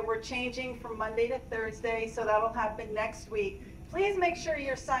FYI, we're changing from Monday to Thursday, so that'll happen next week. Please make sure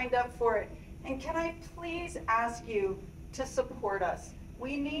you're signed up for it. And can I please ask you to support us?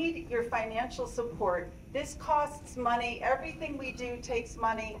 We need your financial support. This costs money. Everything we do takes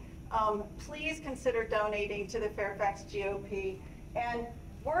money. Please consider donating to the Fairfax GOP and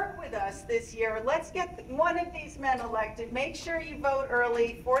work with us this year. Let's get one of these men elected. Make sure you vote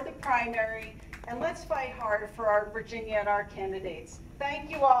early for the primary, and let's fight hard for our Virginia and our candidates. Thank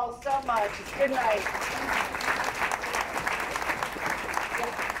you all so much. Good night.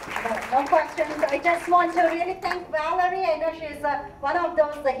 No questions. I just want to really thank Valerie. I know she's one of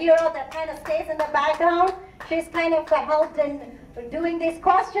those, the hero that kind of stays in the background. She's kind of helped in doing these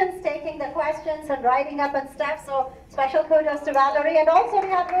questions, taking the questions and writing up and stuff. So special kudos to Valerie. And also we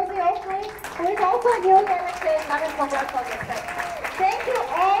have Rosie Oakley, who is also newly elected member from Russell District. Thank you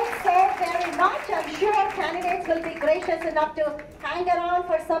all so very much. I'm sure candidates will be gracious enough to hang around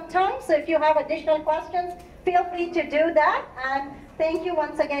for some time. So if you have additional questions, feel free to do that. And thank you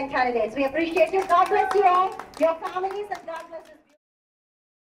once again, candidates. We appreciate you. God bless you all, your families, and God bless you.